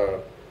take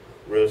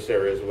real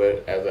serious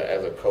with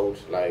as a coach.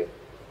 Like,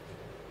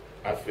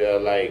 I feel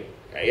like,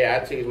 yeah,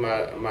 I teach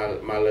my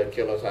little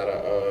killers how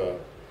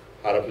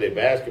to play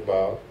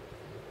basketball,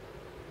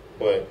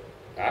 but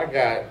I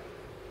got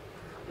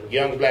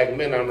young black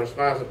men I'm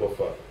responsible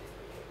for.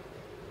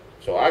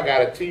 So I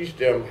gotta teach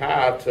them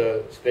how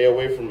to stay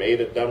away from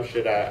the dumb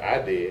shit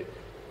I did,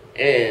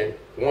 and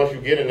once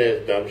you get in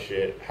that dumb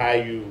shit, how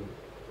you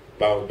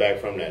bounce back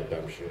from that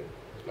dumb shit.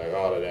 Like,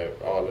 all of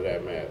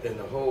that matters. And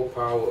the whole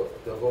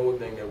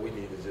thing that we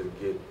need to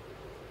just get,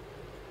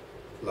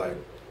 like,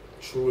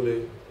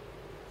 truly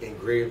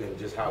engraved in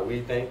just how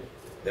we think.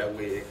 That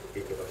way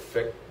it can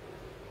affect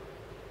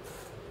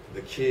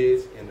the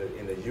kids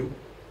and the youth,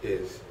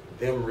 is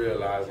them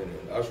realizing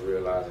and us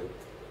realizing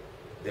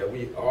that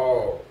we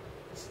all,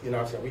 you know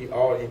what I'm saying, we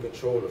all in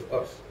control of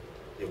us.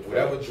 If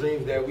whatever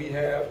dreams that we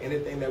have,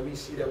 anything that we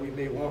see that we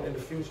may want in the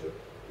future,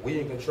 we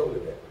in control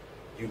of that.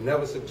 You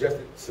never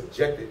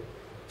subjected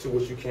to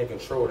what you can't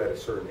control at a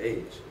certain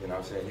age. You know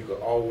what I'm saying? You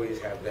could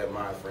always have that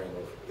mind frame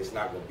of, it's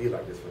not going to be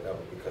like this forever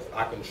because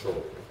I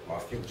control my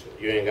future.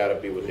 You ain't got to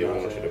be what they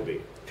want you to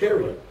be.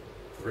 Period.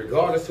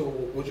 Regardless of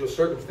what your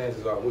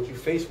circumstances are, what you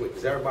face with,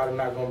 because everybody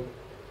not going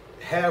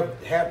to have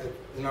the,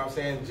 you know what I'm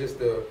saying, just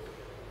the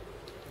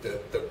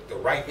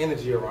right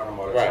energy around them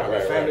all the time.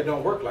 The family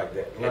don't work like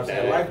that. You know what I'm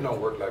saying? Life don't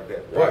work like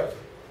that. But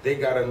they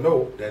got to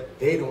know that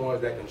they the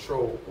ones that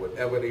control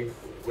whatever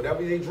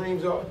their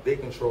dreams are, they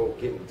control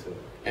getting to them.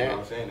 You know what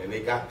I'm saying? And they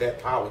got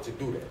that power to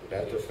do that.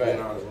 That's a fact. You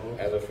know what I'm saying?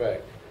 That's a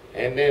fact.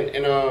 And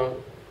then,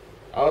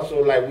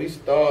 also, like, we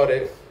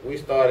started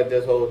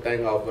this whole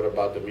thing off with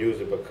about the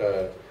music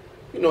because,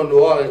 you know, New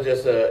Orleans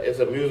it's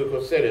a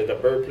musical city. It's the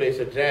birthplace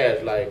of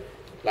jazz. Like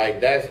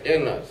that's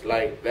in us.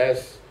 Like,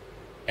 that's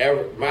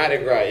Mardi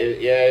Gras.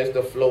 It's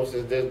the floats,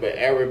 is this, but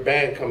every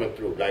band coming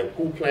through. Like,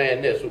 who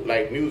playing this?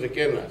 Like, music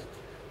in us.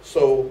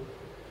 So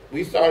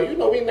we started, you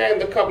know, we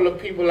named a couple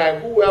of people,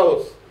 like, who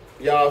else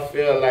y'all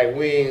feel like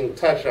we ain't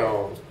touch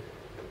on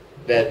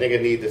that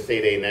nigga need to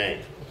say their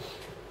name?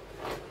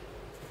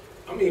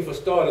 I mean, for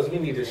starters, we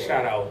need to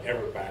shout out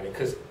everybody,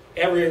 because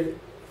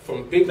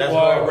from Big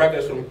Boy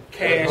Records, from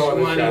Cash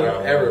Money,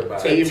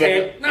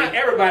 everybody. Not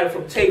everybody,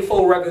 from Take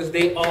 4 Records,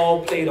 they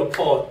all played a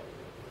part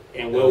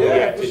in where we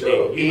at today.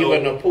 Sure.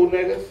 Even the Pooh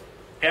niggas?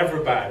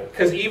 Everybody.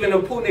 Because even the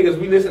Pooh niggas,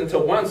 we listened to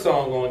one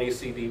song on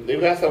these CDs. They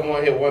got some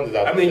one hit wonders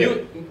out there. I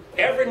mean,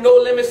 every No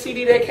Limit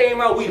CD that came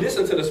out, we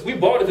listened to this. We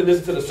bought it to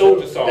listen to the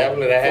Soldier song.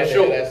 Definitely, that had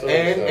sure. that song.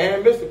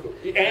 And Mystical.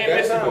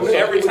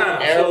 Every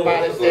time.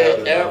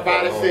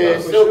 Everybody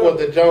said Silk was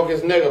the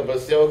drunkest nigga, but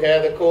Silk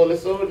had the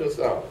coolest Soldier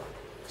song.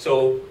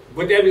 So,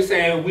 with that being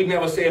saying, we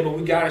never said, but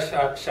we gotta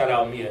shout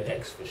out Mia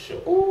X for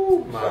sure.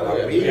 Ooh, my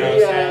Mia. You know what I'm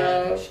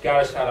saying? She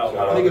gotta shout out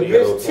nigga,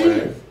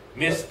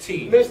 Miss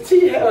T. Miss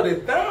T held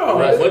it down.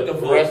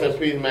 Rest in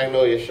peace,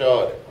 Magnolia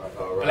Shorty.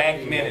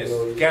 Black Menace,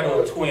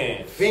 Ghetto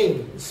Twin,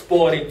 Fiend,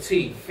 Sporty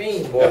T,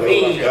 Fiend,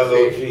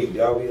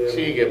 L.O.G.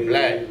 She get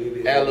black,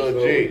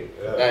 L.O.G.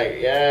 Like,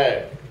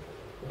 yeah.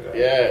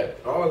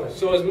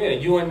 So it's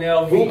me,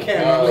 UNLV, Boot camp, you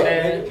know what I'm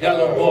saying?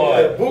 Yellow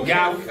Boy,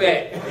 Y'all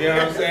Fat, you know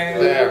what I'm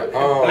saying?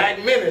 Black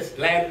Menace.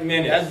 Black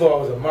Menace. That boy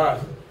was a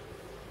monster.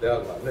 That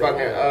was my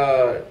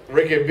nigga. Fucking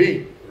Ricky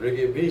B.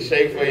 Ricky B.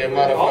 Shake for your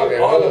motherfucking all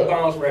the hood.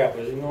 bounce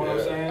rappers, you know what I'm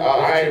saying?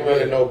 I ain't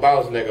really no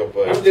bounce nigga,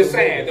 but I'm just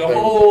saying, the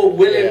whole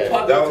Willie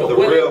Putt, that was the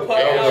real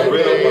bounce.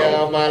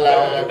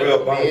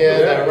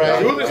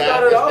 Julie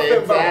started off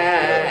in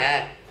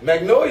bounce.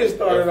 Magnolia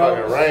started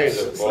off.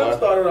 Rangers, Slim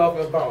started off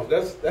in bounce.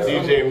 That's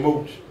DJ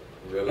Mooch.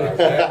 Realize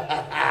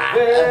that.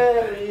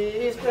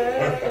 Very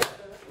special.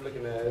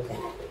 Looking at it.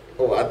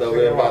 Oh, I thought we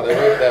were about to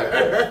hit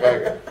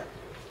that.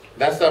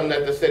 That's something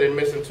that the city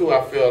missing too.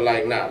 I feel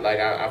like not. Like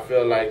I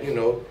feel like you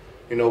know,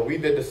 we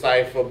did the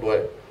cipher,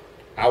 but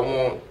I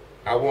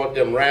want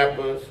them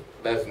rappers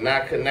that's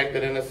not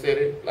connected in the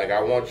city. Like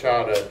I want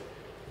y'all to,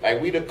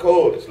 like we the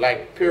coldest.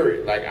 Like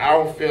period. Like I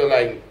don't feel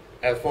like,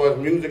 as far as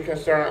music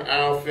concerned, I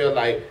don't feel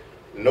like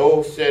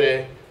no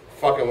city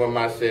fucking with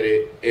my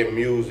city in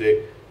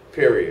music.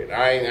 Period.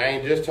 I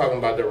ain't just talking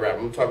about the rap.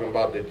 I'm talking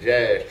about the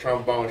jazz,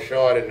 trombone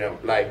short and them,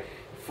 like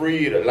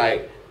Frida,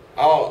 like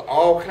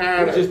all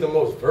kind of. We're just the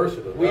most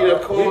versatile. We the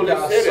coolest. We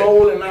got city.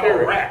 soul in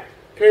our rap.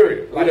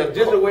 Period. Like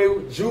just the way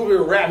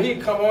Juvie rap,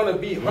 he'd come on the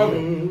beat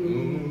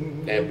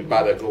humming. And be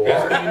about to go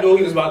That's off. when you know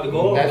he was about to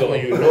go off. That's when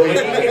you know he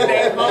hit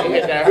that hum. hum.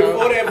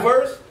 Before that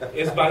verse,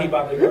 it's about he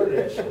about to murder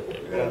that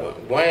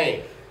shit.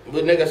 Wayne.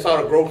 We niggas saw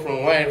the growth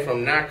from Wayne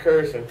from not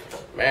cursing.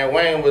 Man,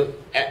 Wayne was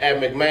at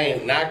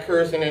McMain not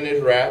cursing in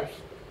his raps,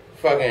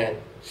 fucking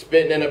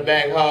spitting in the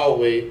back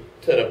hallway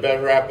to the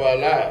best rapper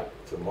alive.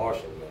 To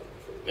Marshall,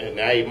 man. And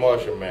now he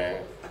Marshall,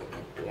 man.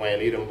 Wayne,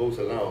 leave them boots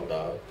alone,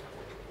 dog.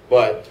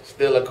 But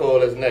still a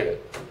coolest nigga.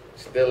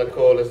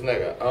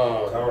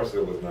 Currency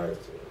was nice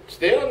too.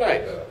 Still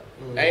nice.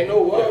 Yeah. Ain't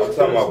no Yeah, I'm words.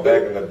 talking about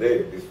back in the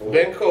day. Before.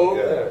 Been cool.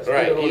 Yeah.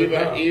 Right.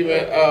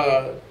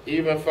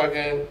 Even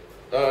fucking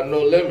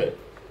No Limit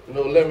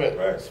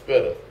Right.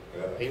 spitter.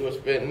 Yeah. He was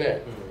spitting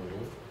that.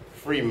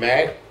 Free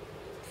Mac.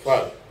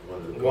 Fuck.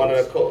 One of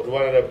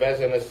the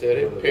best in the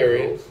city,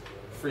 period.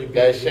 Free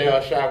That BG.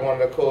 Shell Shock,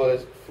 one of the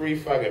coolest. Free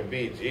fucking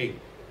BG.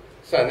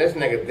 Son, this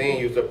nigga Dean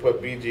used to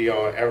put BG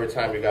on every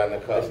time you got in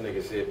the car. This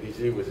nigga said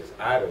BG was his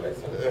idol at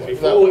some point.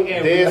 Before we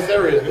end, Dead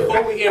serious though.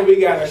 before we end, we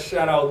gotta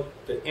shout out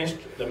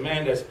the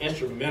man that's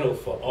instrumental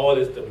for all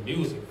this, the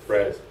music.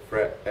 Fred.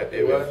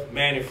 It was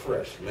Manny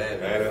Fresh. Man,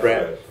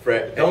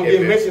 Fred. don't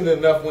get mentioned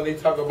enough when they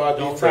talk about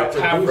these top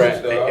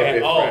producers, dog.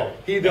 At all.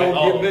 He don't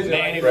get mentioned.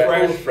 Manny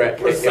Fresh. Fresh,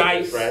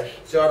 Precise.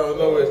 Y'all don't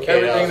know it.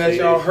 Everything that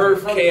y'all heard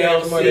from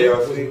Cash Money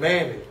was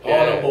Manny.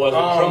 All them boys,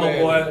 Oh, Drummer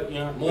man. Boy, you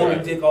know,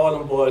 Moby Dick, all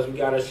them boys, we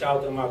gotta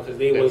shout them out because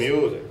they The was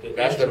music.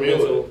 That's the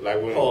instrumental music.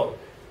 Like when, part.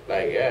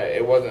 like yeah,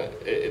 it wasn't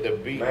the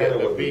beat. Man,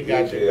 The was beat the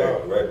got you DJ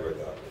going. regular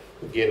dog.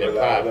 Getting it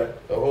Realize popping.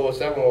 The whole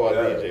 7-wall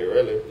Yeah. DJ,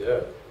 really.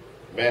 Yeah.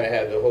 Man, it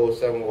had the whole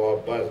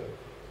 7-wall buzzing.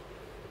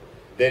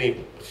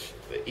 Then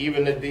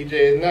even the DJ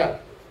is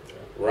not.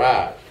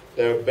 Raj,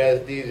 the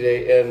best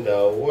DJ in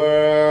the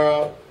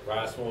world.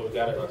 Rod Smooth, we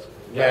got it.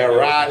 Man,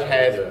 Raj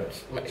had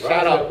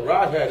shout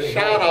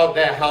out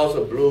that House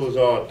of Blues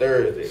on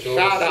Thursday.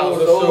 Shout out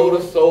Soul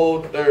to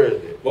Soul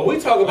Thursday. But we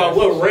talk about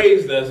what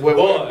raised us, With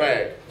boy. what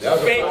bang?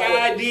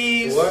 Fake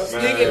IDs, What?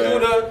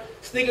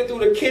 sneaking through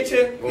the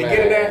kitchen to Man. get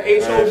in that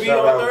HOV Shout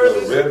on out to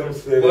Thursdays. Rhythm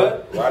City,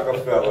 What?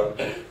 Rockefeller.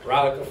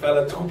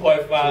 Rockefeller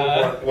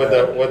 2.5. With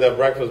the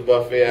breakfast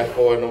buffet at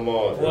 4 in the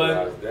morning.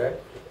 What?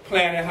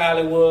 Planet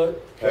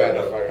Hollywood, Kind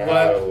of fucking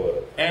What?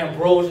 Hollywood.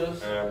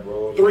 Ambrosia's, And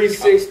bro.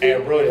 360.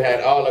 And Brody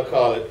had all the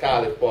college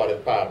parties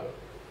popping.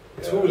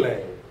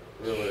 Tulane.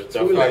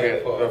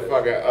 The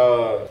fucking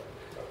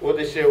what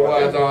the shit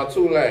was on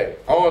Tulane.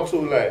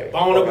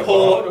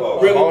 Bonaparte,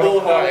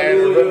 Riverboat, and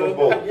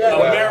Riverboat.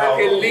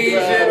 American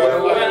Legion, the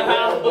White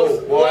House.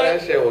 Boy,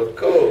 that shit was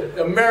cool.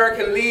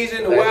 American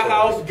Legion, the White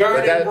House,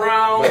 Gurney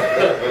Brown. But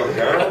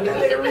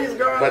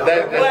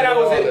that Boy, that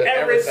was in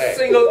every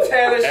single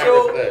talent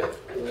show.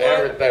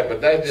 Everything,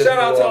 but that's just Shout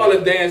out to all the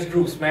dance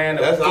groups, man.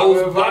 That's how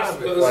we're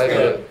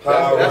vibing.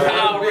 That's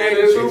how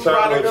we're the true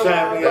product of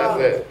our That's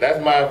it. That's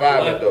my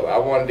environment, though. I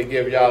wanted to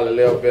give y'all a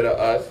little bit of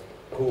us,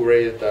 who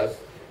raised us.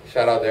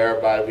 Shout out to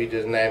everybody. We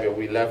just named it.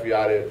 We left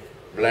y'all to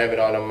blame it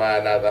on the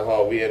mind, not the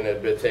whole. We in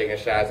this bit taking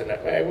shots, and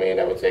man, we ain't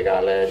never take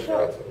our last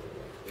shot.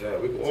 Yeah,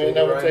 we ain't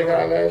never take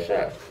our last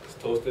shot. Let's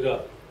toast it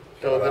up.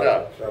 Toast it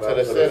up Shout to out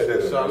the to the city.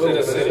 city. Salute To the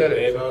to city,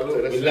 baby. To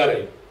the We love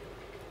city. it.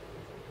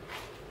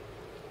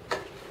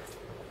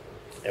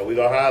 And we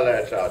gonna holler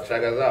at y'all.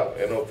 Check us out.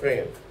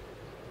 N.O.PINION.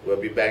 We'll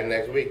be back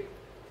next week.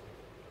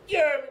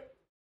 Yeah.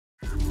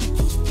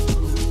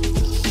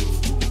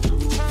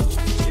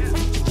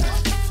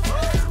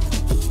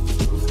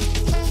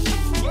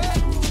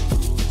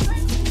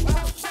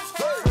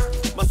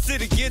 My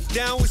city get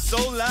down, we so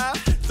live.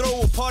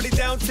 Throw a party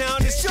downtown,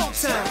 it's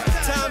showtime.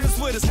 Time is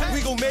with us,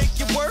 we gon' make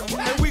it work.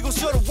 And we gon'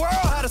 show the world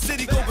how the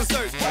city go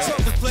berserk.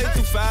 Trumpets play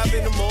through 5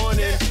 in the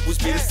morning, which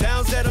be the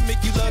sounds that'll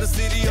make you love the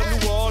city of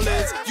New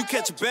Orleans. You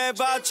catch a bad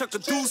vibe, chuck a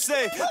deuce.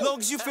 Long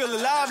as you feel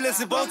alive, let's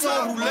hit bon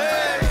ton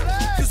roulette.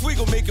 Cause we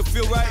gon' make it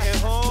feel right at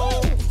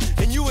home.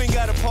 And you ain't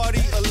gotta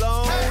party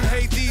alone.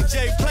 Hey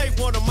DJ, play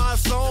one of my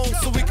songs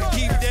so we can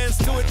keep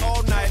dancing to it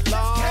all night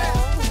long.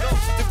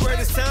 The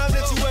greatest time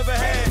that you ever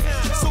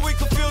had, so we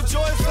can feel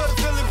joyful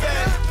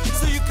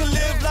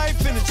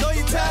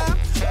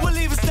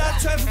lot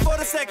of traffic for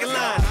the second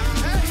line.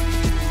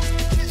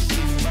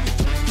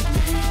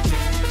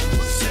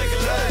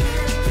 Second line.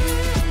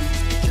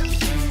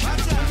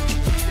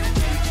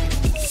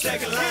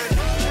 Second line.